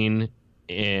Bodin,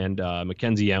 and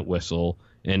Mackenzie Entwistle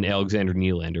and Alexander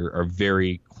Nylander are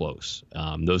very close.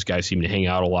 Those guys seem to hang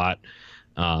out a lot.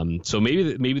 So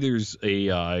maybe there's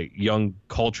a young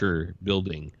culture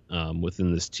building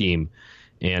within this team,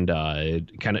 and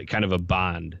kind of a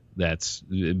bond that's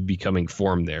becoming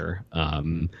formed there.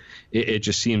 It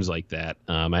just seems like that.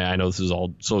 I know this is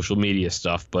all social media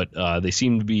stuff, but they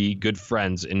seem to be good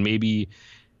friends, and maybe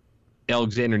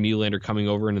Alexander Nylander coming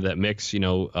over into that mix, him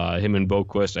and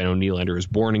Boqvist. I know Nylander was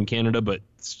born in Canada, but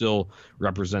still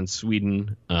represents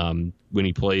Sweden when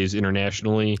he plays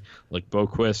internationally, like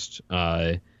Boqvist.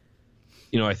 I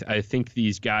think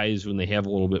these guys, when they have a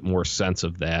little bit more sense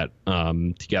of that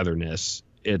togetherness,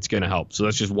 it's going to help. So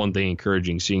that's just one thing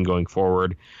encouraging seeing going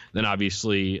forward. Then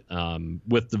obviously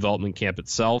with development camp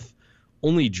itself,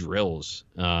 only drills,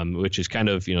 which is kind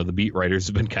of, the beat writers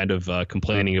have been kind of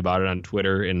complaining about it on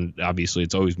Twitter. And obviously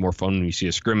it's always more fun when you see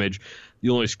a scrimmage. The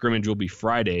only scrimmage will be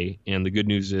Friday. And the good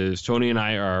news is Tony and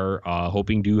I are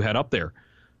hoping to head up there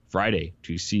Friday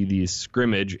to see the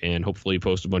scrimmage and hopefully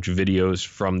post a bunch of videos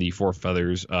from the Four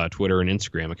Feathers Twitter and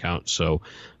Instagram account. So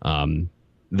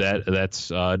that's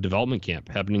development camp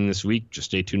happening this week. Just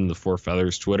stay tuned to the Four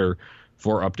Feathers Twitter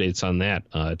for updates on that.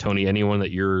 Tony, anyone that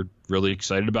you're really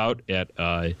excited about at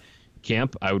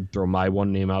camp? I would throw my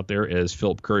one name out there as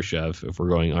Philip Kurashev if we're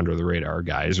going under the radar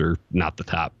guys, or not the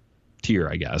top tier,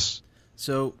 I guess.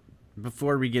 So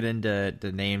before we get into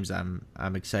the names I'm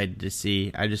excited to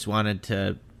see, I just wanted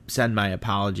to send my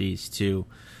apologies to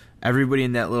everybody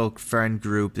in that little friend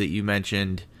group that you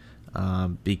mentioned,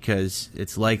 because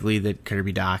it's likely that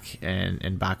Kirby Dach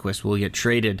and Boqvist will get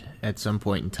traded at some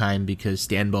point in time because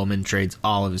Stan Bowman trades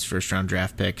all of his first-round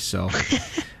draft picks. So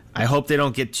I hope they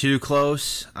don't get too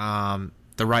close.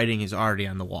 The writing is already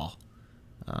on the wall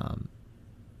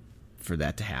for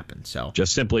that to happen. So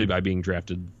just simply by being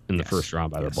drafted in the first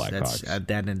round by the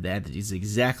Blackhawks. That is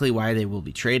exactly why they will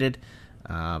be traded.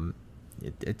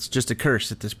 It's just a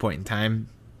curse at this point in time.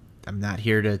 I'm not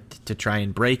here to try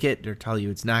and break it or tell you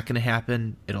it's not going to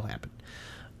happen. It'll happen.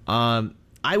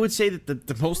 I would say that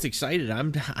the most excited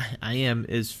I am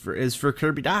is for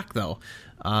Kirby Dach, though.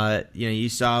 You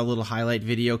saw a little highlight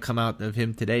video come out of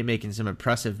him today making some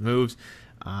impressive moves.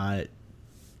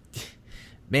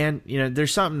 Man,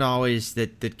 there's something always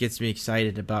that gets me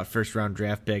excited about first round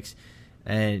draft picks.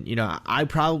 And, I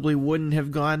probably wouldn't have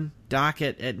gone Dach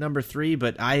at number 3,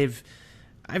 but I've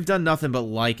done nothing but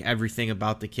like everything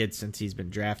about the kid since he's been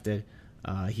drafted.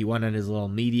 He went on his little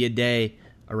media day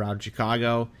around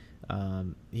Chicago.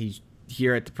 He's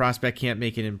here at the prospect camp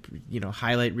making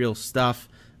highlight reel stuff.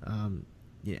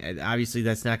 Obviously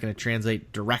that's not going to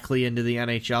translate directly into the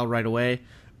NHL right away,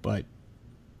 but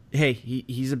hey,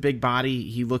 he's a big body.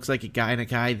 He looks like a guy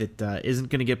that isn't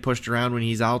going to get pushed around when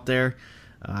he's out there.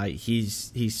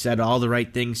 He's said all the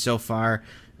right things so far.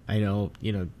 I know,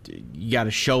 you got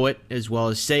to show it as well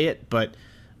as say it, but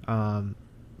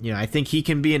I think he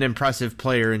can be an impressive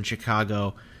player in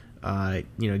Chicago.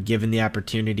 Given the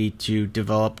opportunity to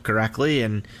develop correctly,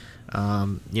 and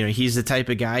he's the type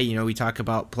of guy. We talk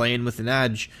about playing with an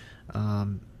edge.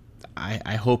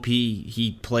 I hope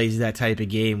he plays that type of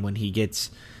game when he gets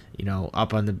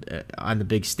up on the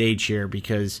big stage here,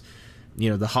 because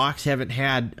the Hawks haven't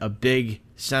had a big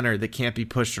center that can't be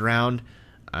pushed around,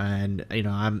 and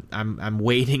I'm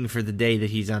waiting for the day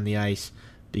that he's on the ice,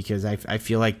 because I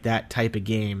feel like that type of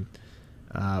game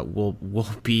will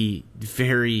be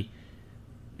very,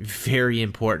 very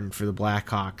important for the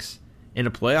Blackhawks in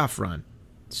a playoff run.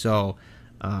 So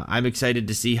I'm excited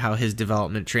to see how his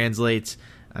development translates.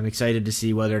 I'm excited to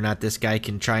see whether or not this guy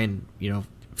can try and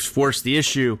force the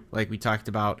issue, like we talked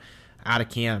about, out of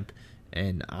camp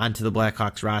and onto the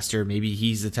Blackhawks roster. Maybe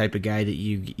he's the type of guy that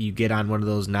you get on one of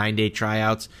those 9-day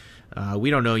tryouts. We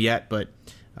don't know yet, but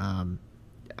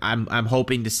I'm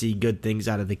hoping to see good things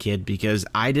out of the kid, because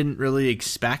I didn't really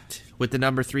expect with the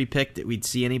number 3 pick that we'd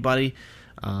see anybody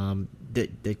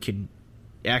that could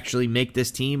actually make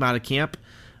this team out of camp.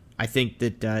 I think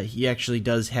that he actually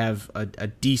does have a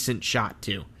decent shot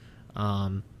to.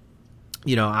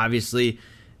 Obviously,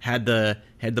 had the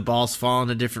balls fallen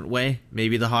a different way,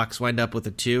 maybe the Hawks wind up with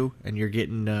a 2, and you're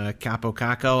getting Capo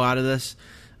Caco out of this,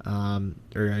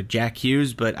 or Jack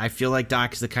Hughes. But I feel like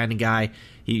Dach's the kind of guy.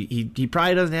 He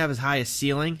probably doesn't have as high a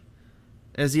ceiling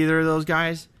as either of those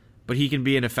guys, but he can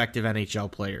be an effective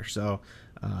NHL player. So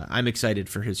I'm excited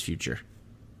for his future.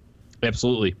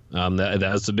 Absolutely.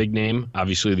 That's a big name.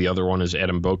 Obviously, the other one is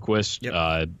Adam Boqvist.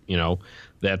 Yep.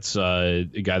 That's a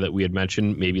guy that we had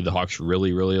mentioned. Maybe the Hawks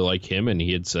really, really like him, and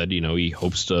he had said, he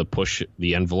hopes to push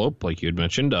the envelope, like you had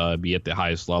mentioned, be at the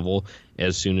highest level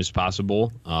as soon as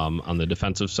possible on the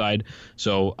defensive side.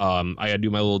 So I got to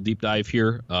do my little deep dive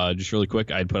here just really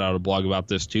quick. I had put out a blog about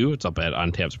this too. It's up at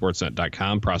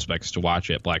ontapsportsnet.com. Prospects to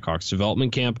watch at Blackhawks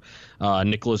Development Camp.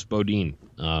 Nicholas Bodin,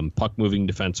 puck-moving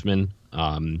defenseman.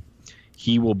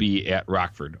 He will be at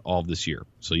Rockford all of this year,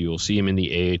 so you will see him in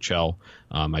the AHL.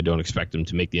 I don't expect him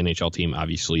to make the NHL team.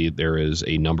 Obviously, there is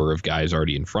a number of guys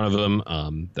already in front of him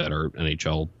that are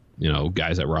NHL,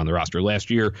 guys that were on the roster last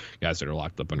year, guys that are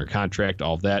locked up under contract,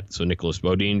 all of that. So Nicholas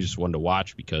Bodin, just one to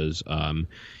watch, because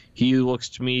he looks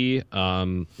to me a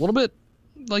little bit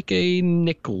like a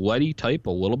Nick Leddy type, a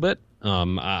little bit.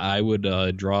 I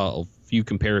would draw a few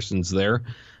comparisons there.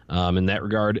 In that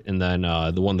regard. And then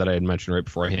the one that I had mentioned right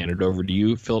before I handed it over to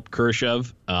you, Philip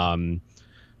Kurashev,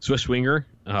 Swiss winger.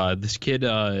 This kid,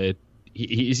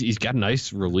 he's got a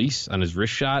nice release on his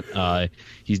wrist shot.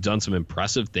 He's done some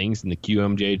impressive things in the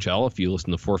QMJHL. If you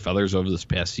listen to Four Feathers over this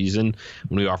past season,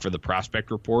 when we offer the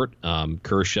prospect report,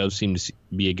 Kurashev seemed to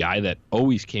be a guy that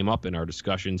always came up in our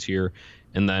discussions here.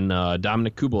 And then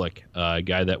Dominic Kubalik, a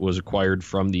guy that was acquired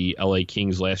from the LA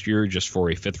Kings last year just for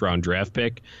a 5th-round draft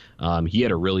pick. He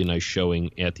had a really nice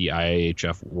showing at the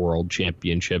IIHF World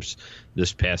Championships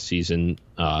this past season,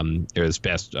 or this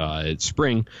past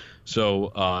spring.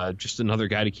 So just another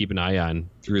guy to keep an eye on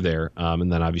through there.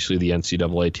 And then obviously the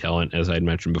NCAA talent, as I had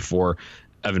mentioned before,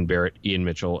 Evan Barrett, Ian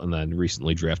Mitchell, and then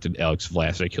recently drafted Alex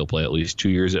Vlasic. He'll play at least 2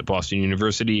 years at Boston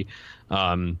University.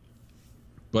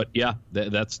 But yeah,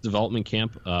 that's development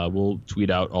camp. We'll tweet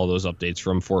out all those updates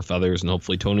from Four Feathers, and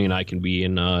hopefully Tony and I can be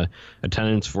in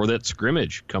attendance for that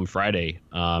scrimmage come Friday.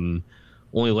 Only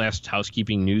last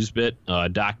housekeeping news bit.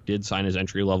 Dach did sign his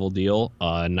entry-level deal,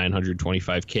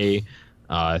 $925K,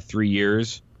 3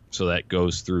 years. So that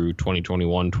goes through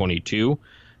 2021-22.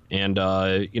 And,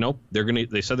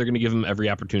 they said they're going to give him every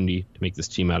opportunity to make this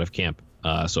team out of camp.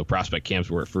 So prospect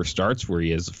camps where it first starts, where he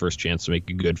has the first chance to make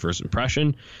a good first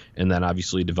impression, and then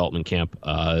obviously development camp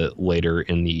later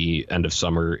in the end of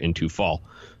summer into fall.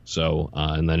 So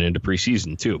and then into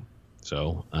preseason too.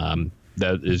 So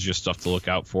that is just stuff to look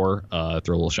out for. Throw a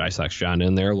little Shy Sox John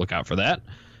in there. Look out for that.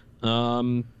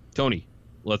 Tony,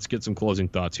 let's get some closing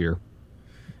thoughts here.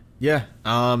 Yeah,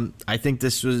 I think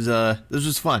this was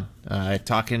fun.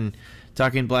 Talking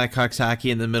Blackhawks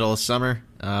hockey in the middle of summer.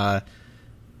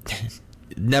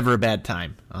 Never a bad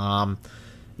time. I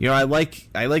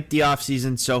like the off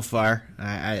season so far.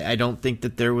 I don't think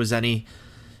that there was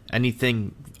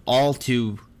anything all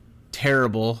too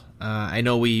terrible. I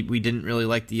know we didn't really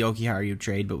like the Jokiharju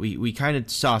trade, but we kind of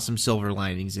saw some silver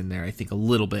linings in there. I think a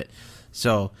little bit.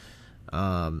 So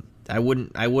I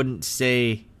wouldn't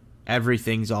say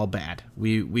everything's all bad.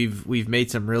 We've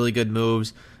made some really good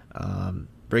moves.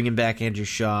 Bringing back Andrew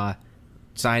Shaw,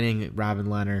 signing Robin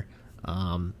Lehner.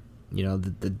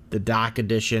 The Doc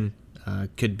edition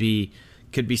could be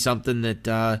something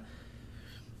that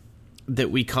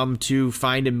we come to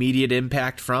find immediate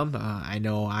impact from. I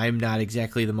know I'm not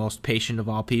exactly the most patient of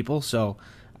all people, so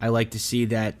I like to see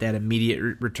that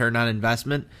immediate return on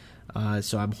investment.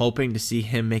 So I'm hoping to see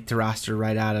him make the roster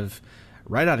right out of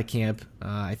camp.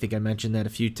 I think I mentioned that a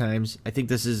few times. I think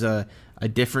this is a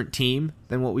different team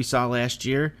than what we saw last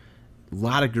year. A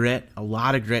lot of grit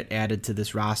added to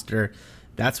this roster.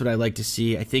 That's what I like to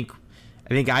see. I think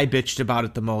I bitched about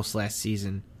it the most last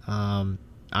season on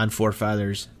Four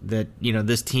Feathers, that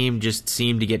this team just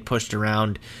seemed to get pushed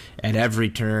around at every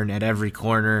turn, at every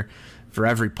corner, for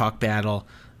every puck battle.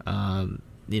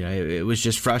 It was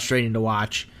just frustrating to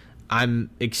watch. I'm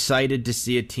excited to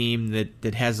see a team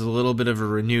that has a little bit of a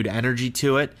renewed energy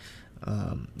to it.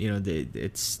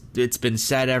 It's been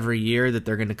said every year that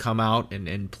they're going to come out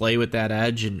and play with that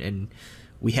edge, and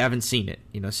we haven't seen it.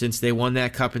 Since they won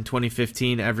that cup in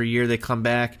 2015, every year they come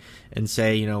back and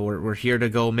say, we're here to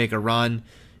go make a run.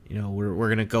 We're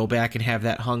going to go back and have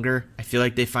that hunger. I feel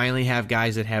like they finally have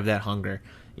guys that have that hunger.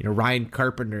 Ryan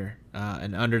Carpenter,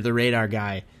 an under the radar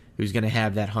guy who's going to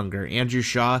have that hunger. Andrew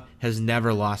Shaw has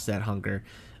never lost that hunger.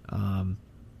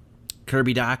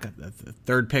 Kirby Dach, a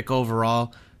third pick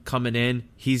overall, coming in,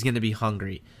 he's going to be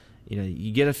hungry.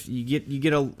 You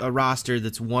get a roster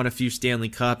that's won a few Stanley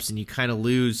Cups, and you kind of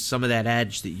lose some of that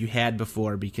edge that you had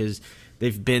before because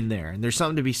they've been there. And there's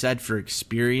something to be said for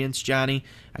experience, Johnny.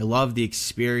 I love the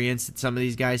experience that some of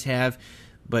these guys have,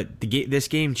 but this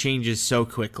game changes so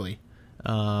quickly,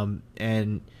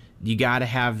 and you got to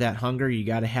have that hunger, you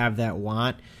got to have that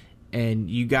want, and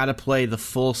you got to play the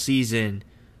full season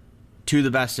to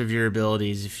the best of your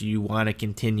abilities if you want to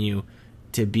continue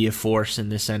to be a force in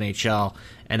this NHL.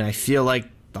 And I feel like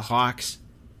the Hawks,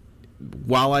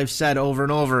 while I've said over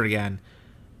and over again,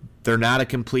 they're not a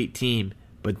complete team,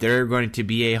 but they're going to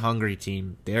be a hungry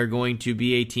team. They're going to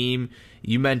be a team,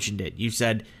 you mentioned it, you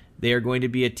said they are going to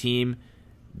be a team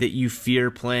that you fear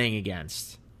playing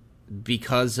against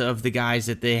because of the guys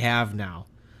that they have now.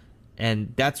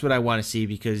 And that's what I want to see,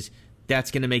 because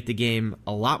that's going to make the game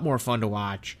a lot more fun to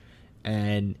watch.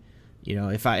 And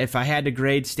if I had to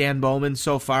grade Stan Bowman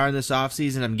so far in this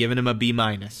offseason, I'm giving him a B-.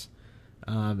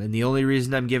 And the only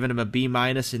reason I'm giving him a B-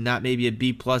 and not maybe a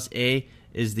B+A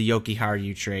is the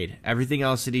Jokiharju trade. Everything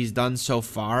else that he's done so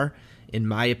far, in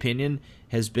my opinion,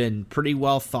 has been pretty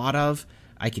well thought of.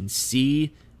 I can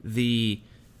see the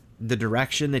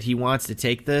direction that he wants to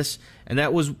take this, and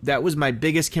that was my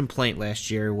biggest complaint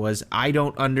last year, was I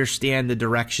don't understand the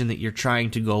direction that you're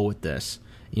trying to go with this.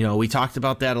 We talked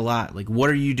about that a lot. Like, what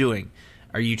are you doing?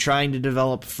 Are you trying to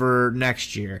develop for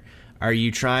next year? Are you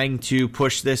trying to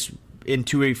push this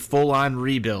into a full-on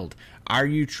rebuild? Are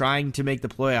you trying to make the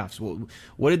playoffs?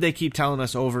 What did they keep telling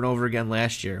us over and over again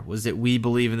last year? Was that we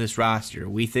believe in this roster.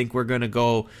 We think we're going to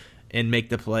go and make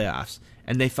the playoffs.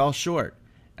 And they fell short.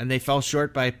 And they fell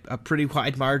short by a pretty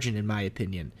wide margin, in my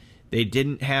opinion. They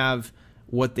didn't have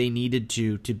what they needed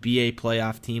to be a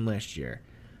playoff team last year.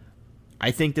 I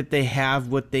think that they have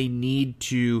what they need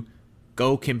to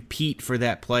go compete for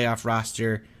that playoff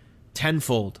roster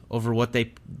tenfold over what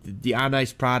the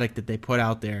on-ice product that they put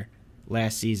out there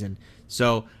last season.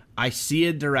 So I see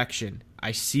a direction.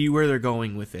 I see where they're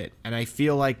going with it. And I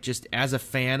feel like, just as a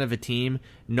fan of a team,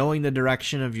 knowing the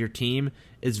direction of your team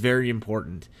is very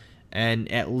important.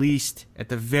 And at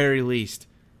the very least,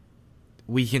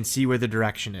 we can see where the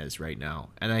direction is right now.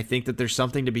 And I think that there's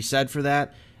something to be said for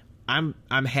that.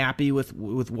 I'm happy with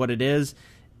what it is,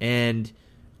 and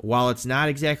while it's not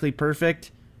exactly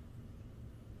perfect,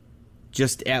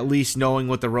 just at least knowing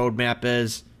what the roadmap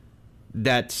is,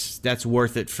 that's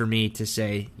worth it for me to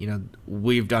say,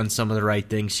 we've done some of the right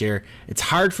things here. It's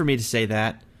hard for me to say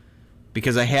that,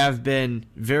 because I have been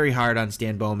very hard on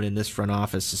Stan Bowman in this front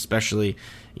office, especially,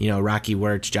 Rocky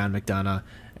Wirtz, John McDonough,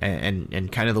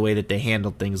 and kind of the way that they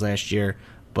handled things last year.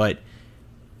 But,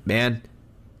 man,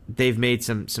 they've made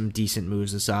some decent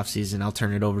moves this offseason. I'll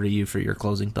turn it over to you for your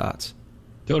closing thoughts.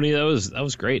 Tony, that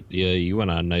was great. Yeah, you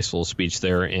went on a nice little speech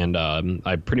there, and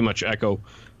I pretty much echo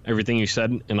everything you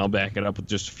said, and I'll back it up with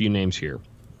just a few names here.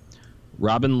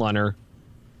 Robin Leonard,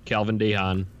 Calvin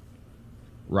DeHaan,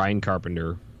 Ryan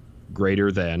Carpenter,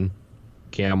 Greater Than,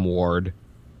 Cam Ward,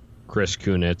 Chris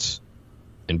Kunitz,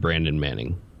 and Brandon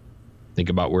Manning. Think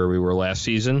about where we were last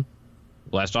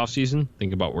offseason.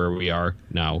 Think about where we are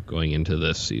now going into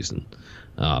this season.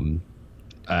 Other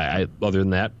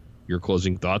than that, your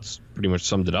closing thoughts pretty much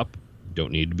summed it up.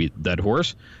 Don't need to beat the dead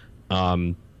horse.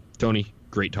 Tony,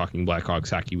 great talking Blackhawks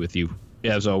hockey with you,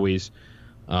 as always.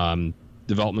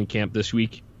 Development camp this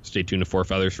week. Stay tuned to Four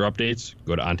Feathers for updates.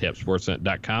 Go to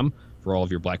ontapsportsnet.com for all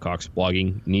of your Blackhawks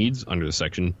blogging needs under the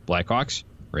section Blackhawks,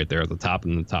 right there at the top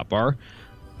in the top bar.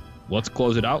 Let's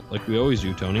close it out like we always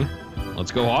do, Tony.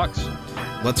 Let's go Hawks.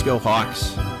 Let's go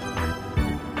Hawks.